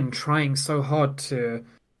again trying so hard to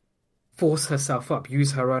force herself up,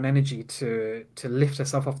 use her own energy to lift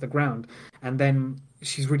herself off the ground. And then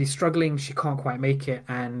she's really struggling, she can't quite make it,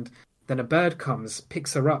 and then a bird comes,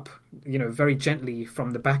 picks her up, very gently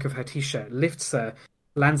from the back of her t-shirt, lifts her,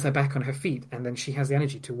 lands her back on her feet, and then she has the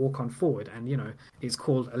energy to walk on forward. And it's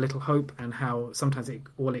called A Little Hope, and how sometimes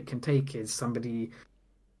all it can take is somebody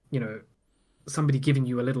giving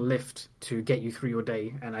you a little lift to get you through your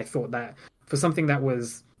day. And I thought that for something that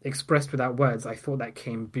was expressed without words, I thought that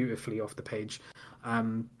came beautifully off the page.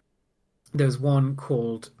 There's one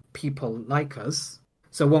called People Like Us.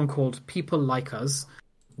 So one called People Like Us,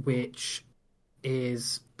 which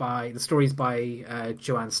is the stories by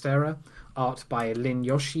Joanne Stera, art by Lin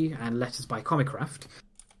Yoshi, and letters by Comicraft.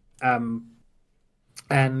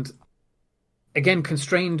 And again,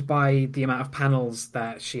 constrained by the amount of panels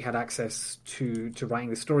that she had access to writing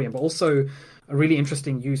the story, but also a really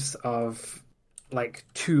interesting use of like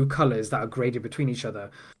two colors that are graded between each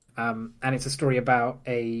other. And it's a story about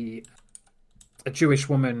a Jewish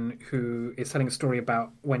woman who is telling a story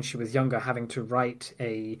about when she was younger, having to write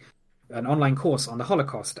an online course on the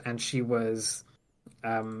Holocaust, and she was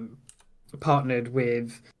partnered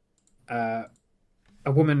with a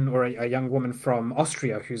woman, or a young woman from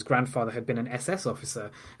Austria whose grandfather had been an SS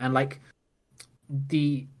officer. And like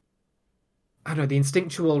the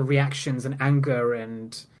instinctual reactions and anger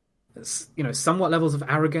and somewhat levels of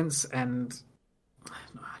arrogance, and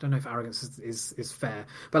I don't know if arrogance is fair,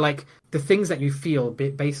 but like the things that you feel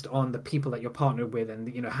based on the people that you're partnered with, and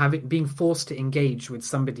being forced to engage with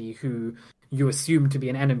somebody who you assume to be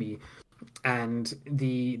an enemy, and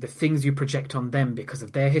the things you project on them because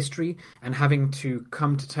of their history, and having to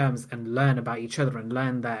come to terms and learn about each other, and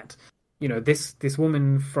learn that this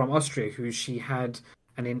woman from Austria, who she had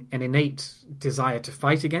an innate desire to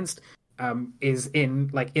fight against, is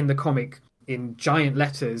in the comic in giant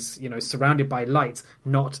letters, surrounded by lights,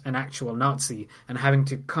 not an actual Nazi, and having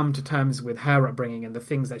to come to terms with her upbringing and the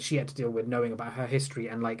things that she had to deal with, knowing about her history,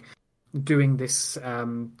 and like doing this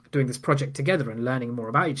project together and learning more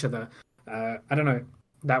about each other. I don't know.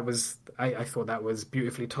 I thought that was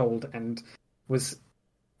beautifully told, and was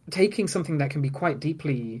taking something that can be quite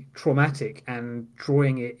deeply traumatic and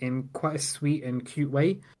drawing it in quite a sweet and cute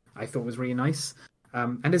way. I thought was really nice.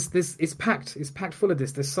 And it's packed full of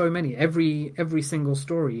this. There's so many. Every single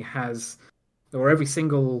story has, or every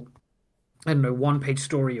single I don't know, 1-page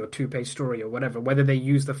story or 2-page story or whatever, whether they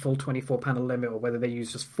use the full 24 panel limit or whether they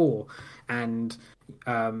use just 4, and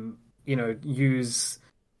use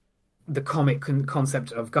the comic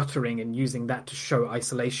concept of guttering and using that to show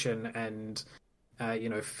isolation and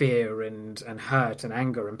fear and hurt and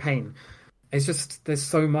anger and pain. It's just there's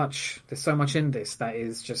so much in this that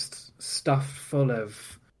is just stuffed full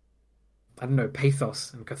of, I don't know,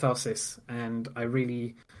 pathos and catharsis, and I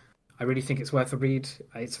really think it's worth a read.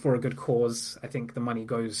 It's for a good cause. I think the money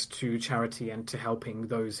goes to charity and to helping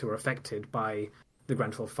those who are affected by the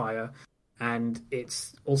Grenfell fire. And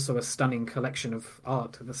it's also a stunning collection of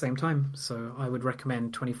art at the same time. So I would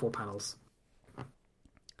recommend 24 Panels.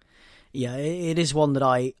 Yeah, it is one that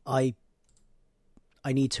I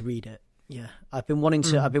need to read it. Yeah, I've been wanting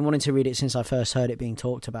to read it since I first heard it being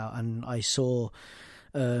talked about, and I saw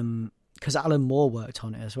because Alan Moore worked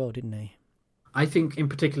on it as well, didn't he? I think in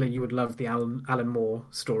particular you would love the Alan Moore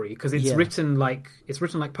story because it's written like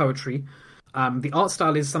poetry. The art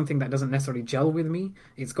style is something that doesn't necessarily gel with me.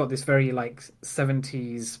 It's got this very like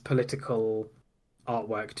 70s political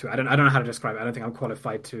artwork to it. I don't know how to describe it. I don't think I'm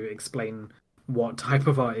qualified to explain what type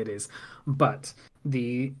of art it is. But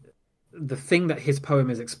the thing that his poem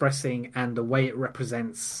is expressing and the way it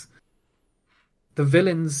represents the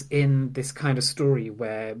villains in this kind of story,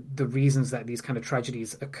 where the reasons that these kind of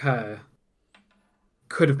tragedies occur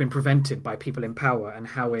could have been prevented by people in power, and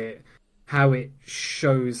how it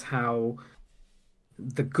shows how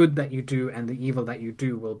the good that you do and the evil that you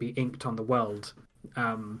do will be inked on the world.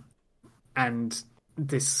 And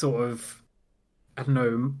this sort of, I don't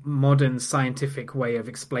know, modern scientific way of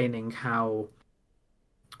explaining how,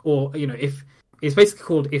 or, if it's basically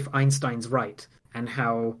called If Einstein's Right, and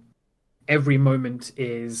how every moment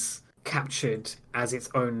is captured as its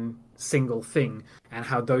own single thing and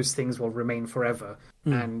how those things will remain forever.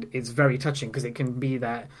 And it's very touching because it can be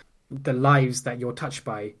that the lives that you're touched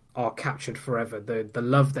by are captured forever. The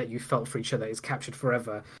love that you felt for each other is captured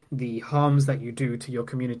forever. The harms that you do to your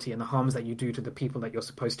community and the harms that you do to the people that you're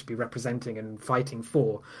supposed to be representing and fighting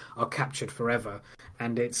for are captured forever.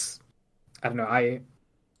 And it's, I don't know, I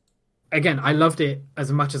loved it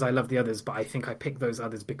as much as I loved the others, but I think I picked those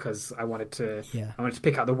others because I wanted to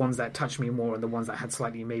pick out the ones that touched me more and the ones that had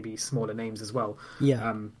slightly maybe smaller names as well.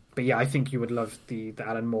 Yeah. But yeah, I think you would love the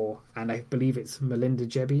Alan Moore, and I believe it's Melinda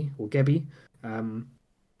Gebbie, and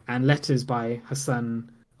letters by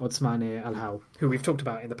Hassan Otsmane Al-Hal, who we've talked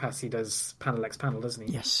about in the past. He does Panel X Panel, doesn't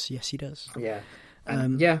he? Yes, he does. Yeah.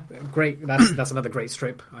 Great. That's another great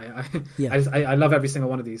strip. I love every single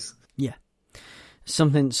one of these. Yeah.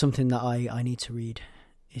 Something that I need to read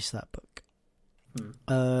is that book.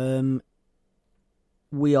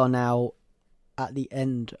 We are now at the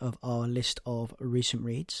end of our list of recent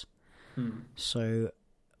reads, so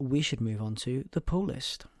we should move on to the pull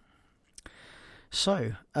list.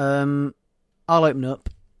 So I'll open up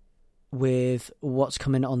with what's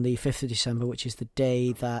coming on the 5th of December, which is the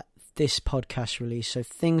day that this podcast released. So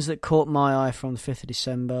things that caught my eye from the 5th of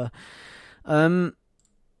December.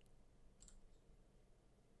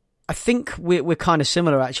 I think we're kind of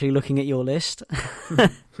similar, actually, looking at your list. I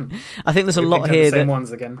think there's a lot here. Same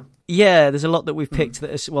ones again. Yeah, there's a lot that we've picked that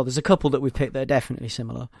is, well, there's a couple that we've picked that are definitely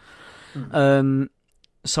similar. So I'm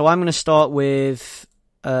going to start with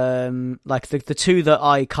like the two that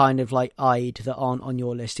I kind of like eyed that aren't on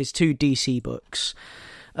your list. It's 2 DC books.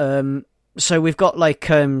 So we've got like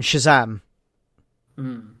Shazam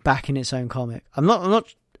back in its own comic. I'm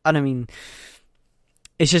not. I don't mean.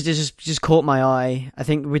 It's just caught my eye. I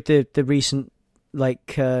think with the recent like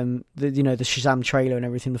the Shazam trailer and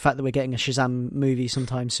everything, the fact that we're getting a Shazam movie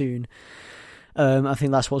sometime soon, I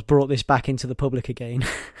think that's what's brought this back into the public again.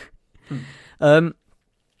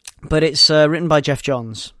 But it's written by Jeff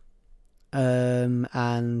Johns,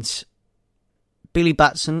 and Billy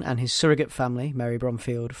Batson and his surrogate family, Mary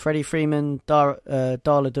Bromfield, Freddie Freeman,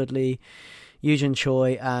 Darla Dudley, Eugene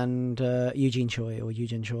Choi, and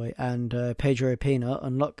Pedro Pina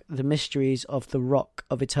unlock the mysteries of the Rock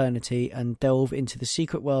of Eternity and delve into the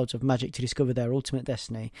secret worlds of magic to discover their ultimate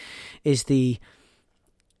destiny. Is the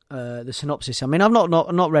synopsis. I mean, I've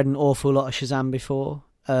not read an awful lot of Shazam before.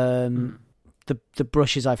 The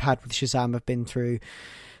brushes I've had with Shazam have been through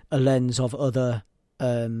a lens of other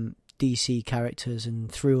DC characters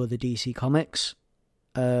and through other DC comics.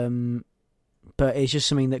 But it's just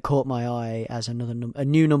something that caught my eye as a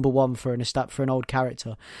new number one for an old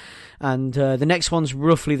character. And the next one's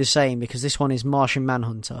roughly the same because this one is Martian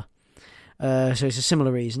Manhunter. So it's a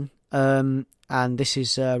similar reason. And this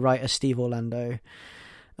is writer Steve Orlando.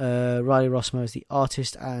 Riley Rossmo is the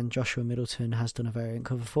artist, and Joshua Middleton has done a variant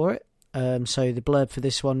cover for it. So the blurb for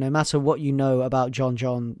this one: no matter what you know about Johns.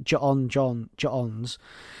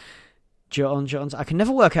 I can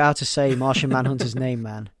never work out how to say Martian Manhunter's name,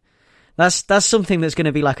 man. That's something that's going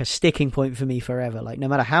to be like a sticking point for me forever. Like, no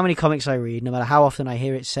matter how many comics I read, no matter how often I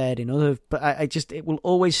hear it said in other, but it will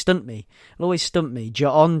always stunt me. It'll always stump me.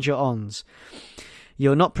 Johns.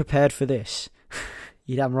 You're not prepared for this.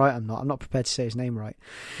 You're damn right I'm not. I'm not prepared to say his name right.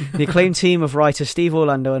 The acclaimed team of writer Steve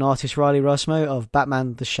Orlando and artist Riley Rossmo of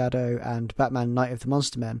Batman the Shadow and Batman Night of the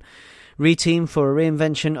Monster Men reteam for a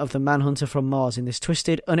reinvention of the Manhunter from Mars in this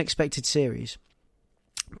twisted, unexpected series.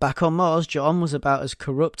 Back on Mars, John was about as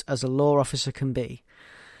corrupt as a law officer can be.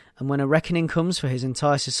 And when a reckoning comes for his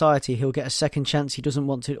entire society, he'll get a second chance he doesn't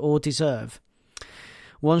want to or deserve.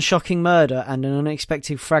 One shocking murder and an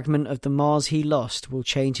unexpected fragment of the Mars he lost will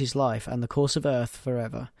change his life and the course of Earth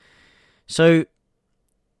forever. So,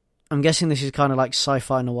 I'm guessing this is kind of like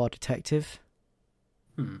sci-fi noir detective.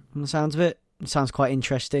 From the sounds of it. It sounds quite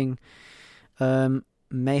interesting.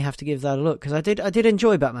 May have to give that a look, because I did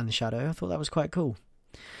enjoy Batman the Shadow. I thought that was quite cool.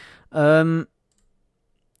 And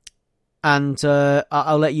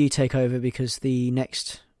I'll let you take over, because the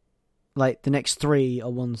next three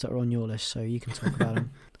are ones that are on your list, so you can talk about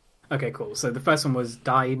them. Okay, cool. So the first one was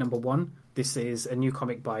Die #1. This is a new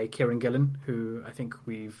comic by Kieran Gillen, who I think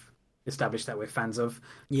we've established that we're fans of,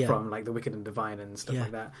 from like The Wicked and Divine and stuff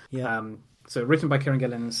like that. Yeah. So written by Kieran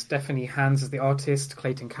Gillen, Stephanie Hans as the artist,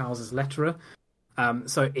 Clayton Cowles as letterer.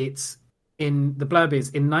 So it's the blurb is,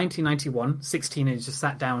 in 1991, 6 teenagers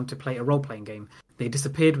sat down to play a role-playing game. They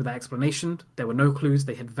disappeared without explanation. There were no clues.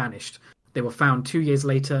 They had vanished. They were found 2 years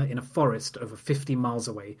later in a forest over 50 miles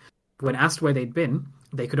away. When asked where they'd been,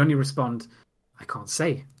 they could only respond, "I can't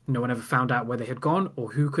say." No one ever found out where they had gone or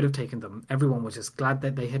who could have taken them. Everyone was just glad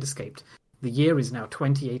that they had escaped. The year is now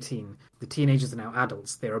 2018. The teenagers are now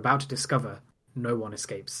adults. They're about to discover no one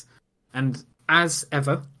escapes. And as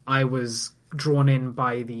ever, I was drawn in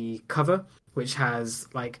by the cover, which has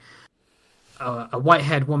like a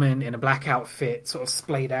white-haired woman in a black outfit, sort of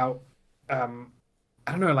splayed out. I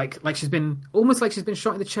don't know, like she's been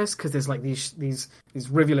shot in the chest, because there's like these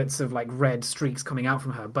rivulets of like red streaks coming out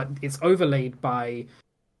from her, but it's overlaid by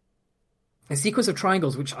a sequence of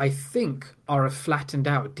triangles, which I think are a flattened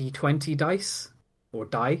out D20 dice or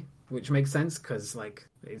die, which makes sense because like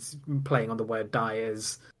it's playing on the word die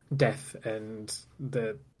as death and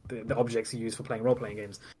the objects you use for playing role-playing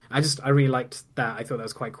games. I really liked that. I thought that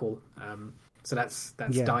was quite cool. So that's Die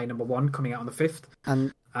 #1 coming out on the 5th.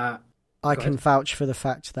 And I can vouch for the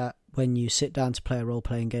fact that when you sit down to play a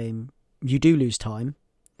role-playing game, you do lose time.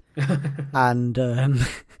 And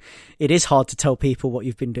it is hard to tell people what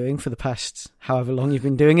you've been doing for the past however long you've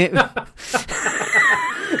been doing it.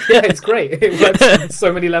 Yeah, it's great. It works on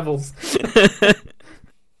so many levels.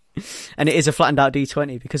 And it is a flattened out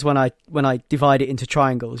D20, because when I divide it into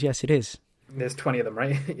triangles, yes, it is. There's 20 of them,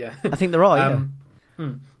 right? Yeah. I think there are,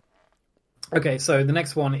 Okay, so the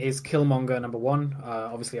next one is Killmonger #1,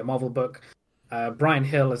 obviously a Marvel book. Brian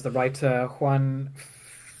Hill is the writer. Juan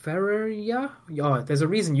Ferreira? Oh, there's a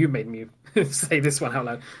reason you made me say this one out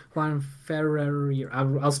loud. Juan Ferreira.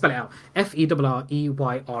 I'll spell it out.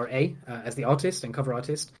 Ferreyra as the artist and cover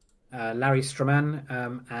artist. Larry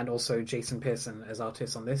Straman and also Jason Pearson as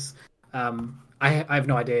artists on this. I have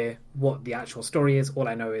no idea what the actual story is. All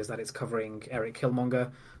I know is that it's covering Eric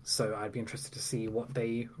Killmonger, so I'd be interested to see what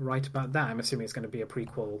they write about that. I'm assuming it's going to be a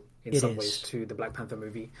prequel in some ways to the Black Panther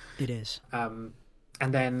movie. It is. And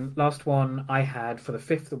then last one I had for the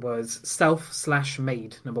 5th was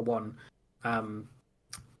Self/Made #1.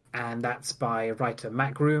 And that's by writer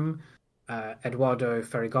Matt Groom, Eduardo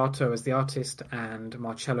Ferrigato as the artist, and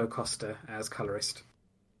Marcello Costa as colorist.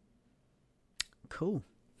 Cool.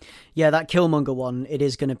 Yeah, that Killmonger one, it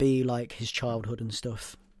is going to be like his childhood and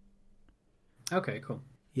stuff. Okay, cool.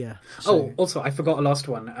 Yeah. So... Oh, also, I forgot a last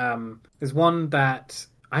one. There's one that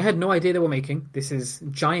I had no idea they were making. This is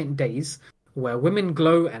Giant Days, where women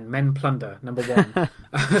glow and men plunder, #1.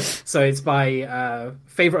 So it's by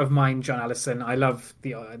favorite of mine, John Allison. I love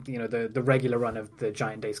the regular run of the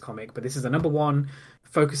Giant Days comic, but this is the #1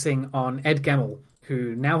 focusing on Ed Gemmell,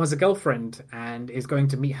 who now has a girlfriend and is going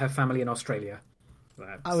to meet her family in Australia.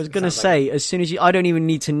 I was going to say, as soon as I don't even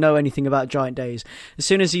need to know anything about Giant Days. As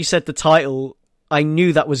soon as you said the title, I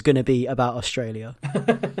knew that was going to be about Australia.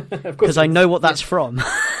 Because I know what that's from.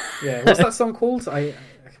 Yeah, what's that song called? I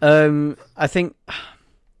think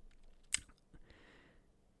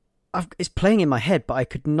it's playing in my head, but I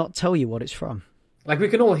could not tell you what it's from. Like we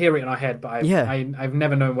can all hear it in our head, but Yeah. I've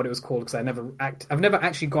never known what it was called because I've never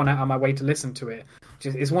actually gone out of my way to listen to it.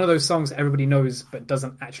 It's one of those songs that everybody knows but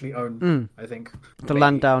doesn't actually own. I think The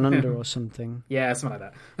Land Down Under or something. Yeah, something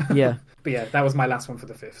like that. Yeah. But yeah, that was my last one for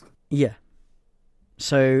the 5th. Yeah.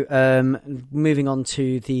 So moving on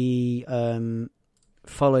to the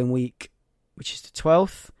following week, which is the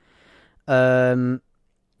 12th.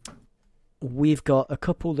 We've got a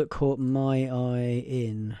couple that caught my eye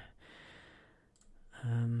in.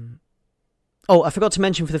 I forgot to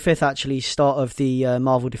mention for the 5th, actually, start of the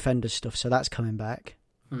Marvel Defenders stuff, so that's coming back.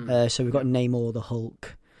 So we've got Namor, the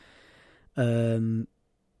Hulk, the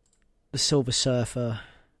Silver Surfer.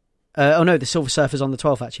 The Silver Surfer's on the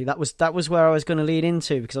 12th, actually. That was where I was going to lead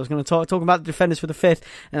into, because I was going to talk about the Defenders for the 5th,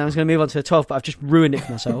 and I was going to move on to the 12th, but I've just ruined it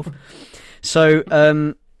for myself. So,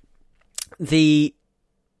 the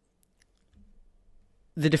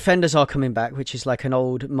Defenders are coming back, which is like an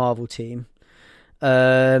old Marvel team.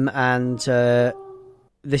 And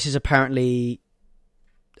this is apparently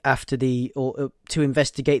after to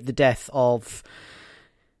investigate the death of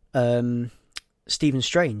Stephen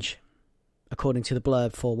Strange, according to the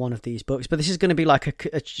blurb for one of these books. But this is going to be like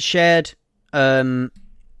a shared kind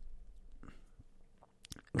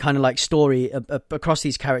of like story across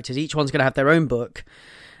these characters. Each one's going to have their own book,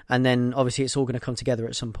 and then obviously it's all going to come together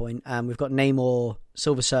at some point. And we've got Namor,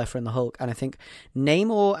 Silver Surfer, and the Hulk. And I think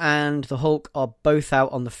Namor and the Hulk are both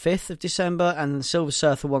out on the 5th of December, and the Silver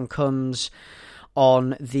Surfer one comes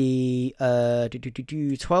on the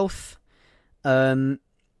 12th.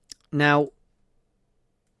 Now,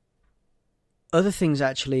 other things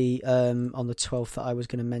actually on the 12th that I was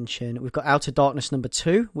going to mention. We've got Outer Darkness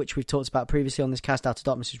 #2, which we've talked about previously on this cast. Outer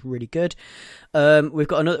Darkness is really good. We've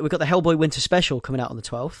got the Hellboy Winter Special coming out on the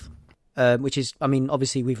 12th, which is, I mean,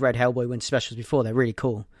 obviously we've read Hellboy Winter Specials before. They're really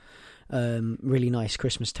cool. Really nice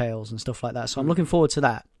Christmas tales and stuff like that. So I'm looking forward to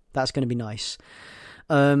that. That's going to be nice.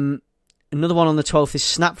 Another one on the 12th is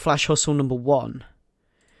Snap Flash Hustle #1,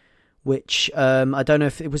 which I don't know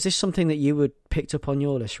if was this something that you would picked up on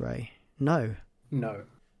your list, Ray? No.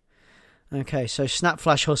 Okay, so Snap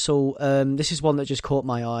Flash Hustle. This is one that just caught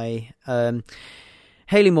my eye.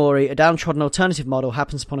 Haley Morey, a downtrodden alternative model,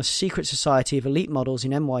 happens upon a secret society of elite models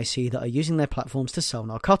in NYC that are using their platforms to sell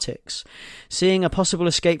narcotics. Seeing a possible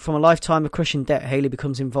escape from a lifetime of crushing debt, Haley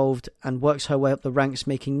becomes involved and works her way up the ranks,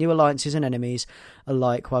 making new alliances and enemies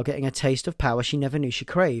alike while getting a taste of power she never knew she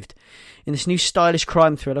craved. In this new stylish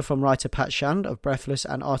crime thriller from writer Pat Shand of Breathless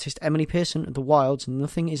and artist Emily Pearson of The Wilds,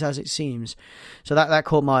 nothing is as it seems. So that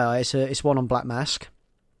caught my eye. It's one on Black Mask.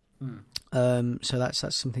 So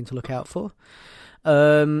that's something to look out for.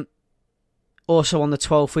 Also on the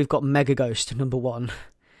 12th, we've got Mega Ghost #1,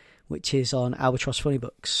 which is on Albatross Funny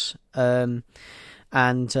Books. And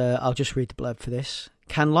I'll just read the blurb for this.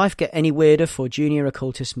 Can life get any weirder for junior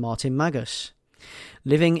occultist Martin Magus?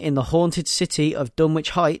 Living in the haunted city of Dunwich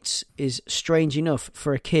Heights is strange enough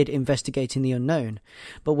for a kid investigating the unknown.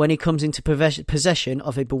 But when he comes into possession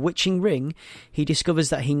of a bewitching ring, he discovers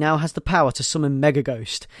that he now has the power to summon Mega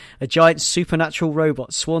Ghost, a giant supernatural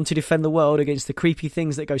robot sworn to defend the world against the creepy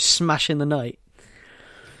things that go smash in the night.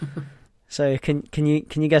 So can you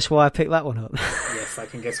guess why I picked that one up? Yes, I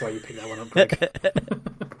can guess why you picked that one up, Greg.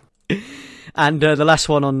 And the last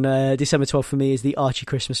one on December 12th for me is the Archie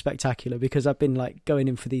Christmas Spectacular, because I've been like going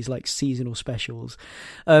in for these like seasonal specials.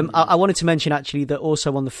 I wanted to mention actually that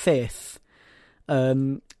also on the 5th,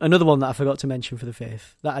 another one that I forgot to mention for the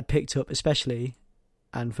 5th that I'd picked up especially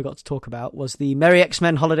and forgot to talk about was the Merry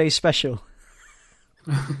X-Men Holiday Special.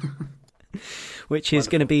 Which is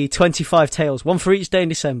going to be 25 tales, one for each day in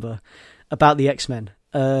December, about the X-Men.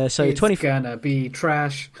 It's gonna be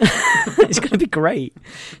trash. It's gonna be great.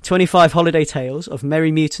 25 holiday tales of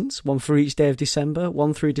merry mutants, one for each day of December,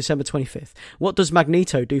 one through December 25th. What does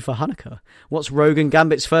Magneto do for Hanukkah? What's Rogue and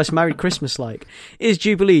Gambit's first married Christmas like? Is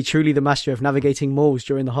Jubilee truly the master of navigating malls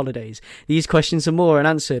during the holidays? These questions and more are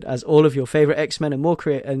answered as all of your favourite X-Men and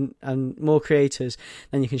more creators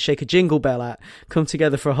than you can shake a jingle bell at come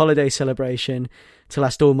together for a holiday celebration to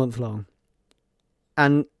last all month long.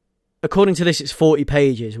 And according to this, it's 40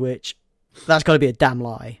 pages, which that's got to be a damn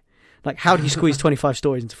lie. Like, how do you squeeze 25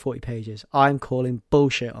 stories into 40 pages? I'm calling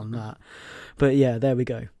bullshit on that. But yeah, there we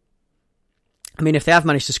go. I mean, if they have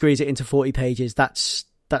managed to squeeze it into 40 pages, that's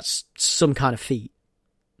some kind of feat.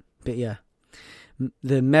 But yeah,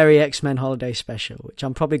 the Merry X-Men Holiday Special, which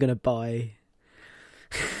I'm probably going to buy.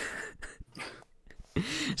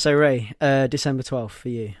 So Ray, December 12th for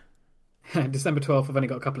you. December 12th, I've only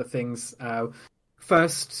got a couple of things.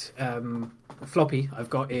 First floppy I've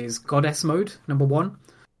got is Goddess Mode #1.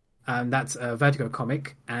 That's a Vertigo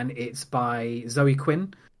comic, and it's by Zoe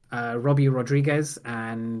Quinn. Robbie Rodriguez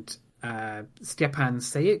and Stepan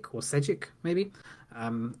Sejic, maybe,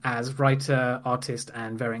 as writer, artist,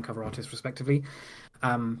 and variant cover artist, respectively.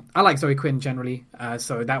 I like Zoe Quinn generally,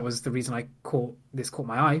 so that was the reason caught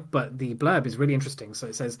my eye. But the blurb is really interesting. So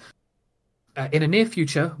it says, in a near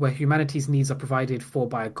future where humanity's needs are provided for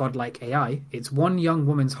by a godlike AI, it's one young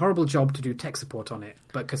woman's horrible job to do tech support on it.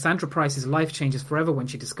 But Cassandra Price's life changes forever when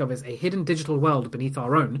she discovers a hidden digital world beneath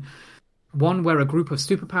our own, one where a group of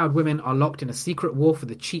superpowered women are locked in a secret war for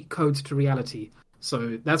the cheat codes to reality.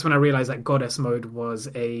 So that's when I realized that Goddess mode was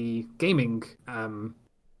a gaming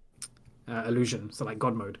illusion, so like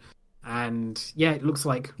God mode. And yeah, it looks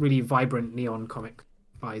like really vibrant neon comic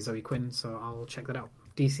by Zoe Quinn, so I'll check that out.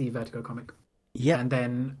 DC Vertigo comic. Yeah. And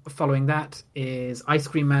then following that is Ice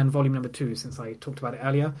Cream Man Volume Number 2, since I talked about it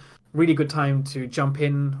earlier. Really good time to jump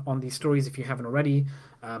in on these stories if you haven't already.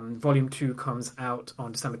 Volume 2 comes out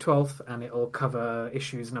on December 12th, and it'll cover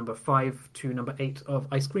issues number 5 to number 8 of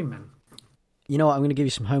Ice Cream Man. You know what? I'm going to give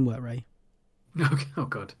you some homework, Ray. Okay. Oh,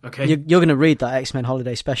 God. Okay. You're going to read that X-Men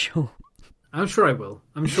Holiday Special. I'm sure I will.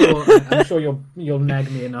 I'm sure you'll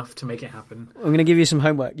nag me enough to make it happen. I'm going to give you some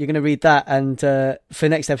homework. You're going to read that, and for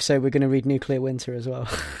next episode, we're going to read Nuclear Winter as well.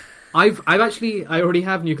 I already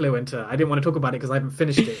have Nuclear Winter. I didn't want to talk about it because I haven't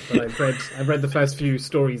finished it, but I've read the first few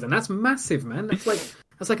stories, and that's massive, man. That's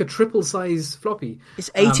like a triple size floppy. It's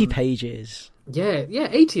 80 pages. Yeah,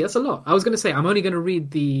 80. That's a lot. I was going to say I'm only going to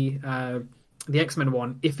read the X-Men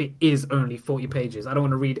one if it is only 40 pages. I don't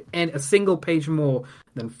want to read a single page more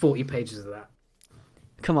than 40 pages of that.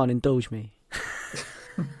 Come on, indulge me.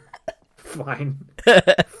 Fine,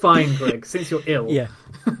 Greg. Since you're ill, yeah,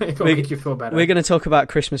 it'll make you feel better. We're going to talk about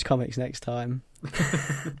Christmas comics next time.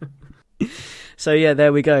 So yeah,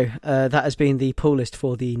 there we go. That has been the pull list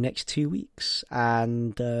for the next 2 weeks,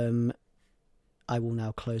 and I will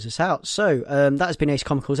now close us out. So that has been Ace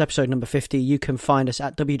Comicals episode number 50. You can find us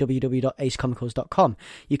at www.acecomicals.com.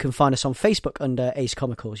 You can find us on Facebook under Ace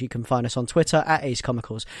Comicals. You can find us on Twitter at Ace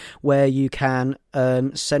Comicals, where you can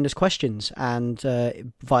send us questions and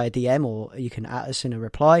via DM, or you can at us in a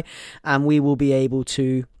reply, and we will be able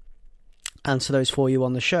to answer those for you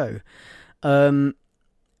on the show.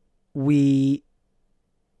 We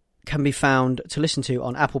can be found to listen to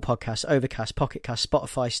on Apple Podcasts, Overcast, Pocket Cast,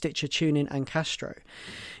 Spotify, Stitcher, TuneIn, and Castro.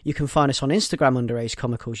 You can find us on Instagram under Ace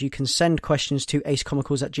Comicals. You can send questions to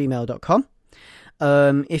acecomicals@gmail.com.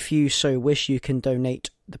 If you so wish, you can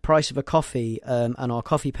donate the price of a coffee on our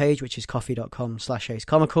coffee page, which is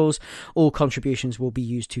coffee.com/acecomicals. All contributions will be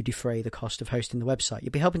used to defray the cost of hosting the website.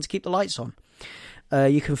 You'll be helping to keep the lights on.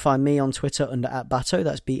 You can find me on Twitter under @Batto,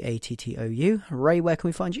 that's BATTOU. Ray, where can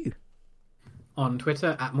we find you? On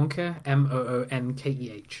Twitter at Monkeh,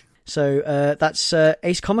 MOONKEH. So that's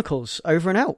Ace Comicals, over and out.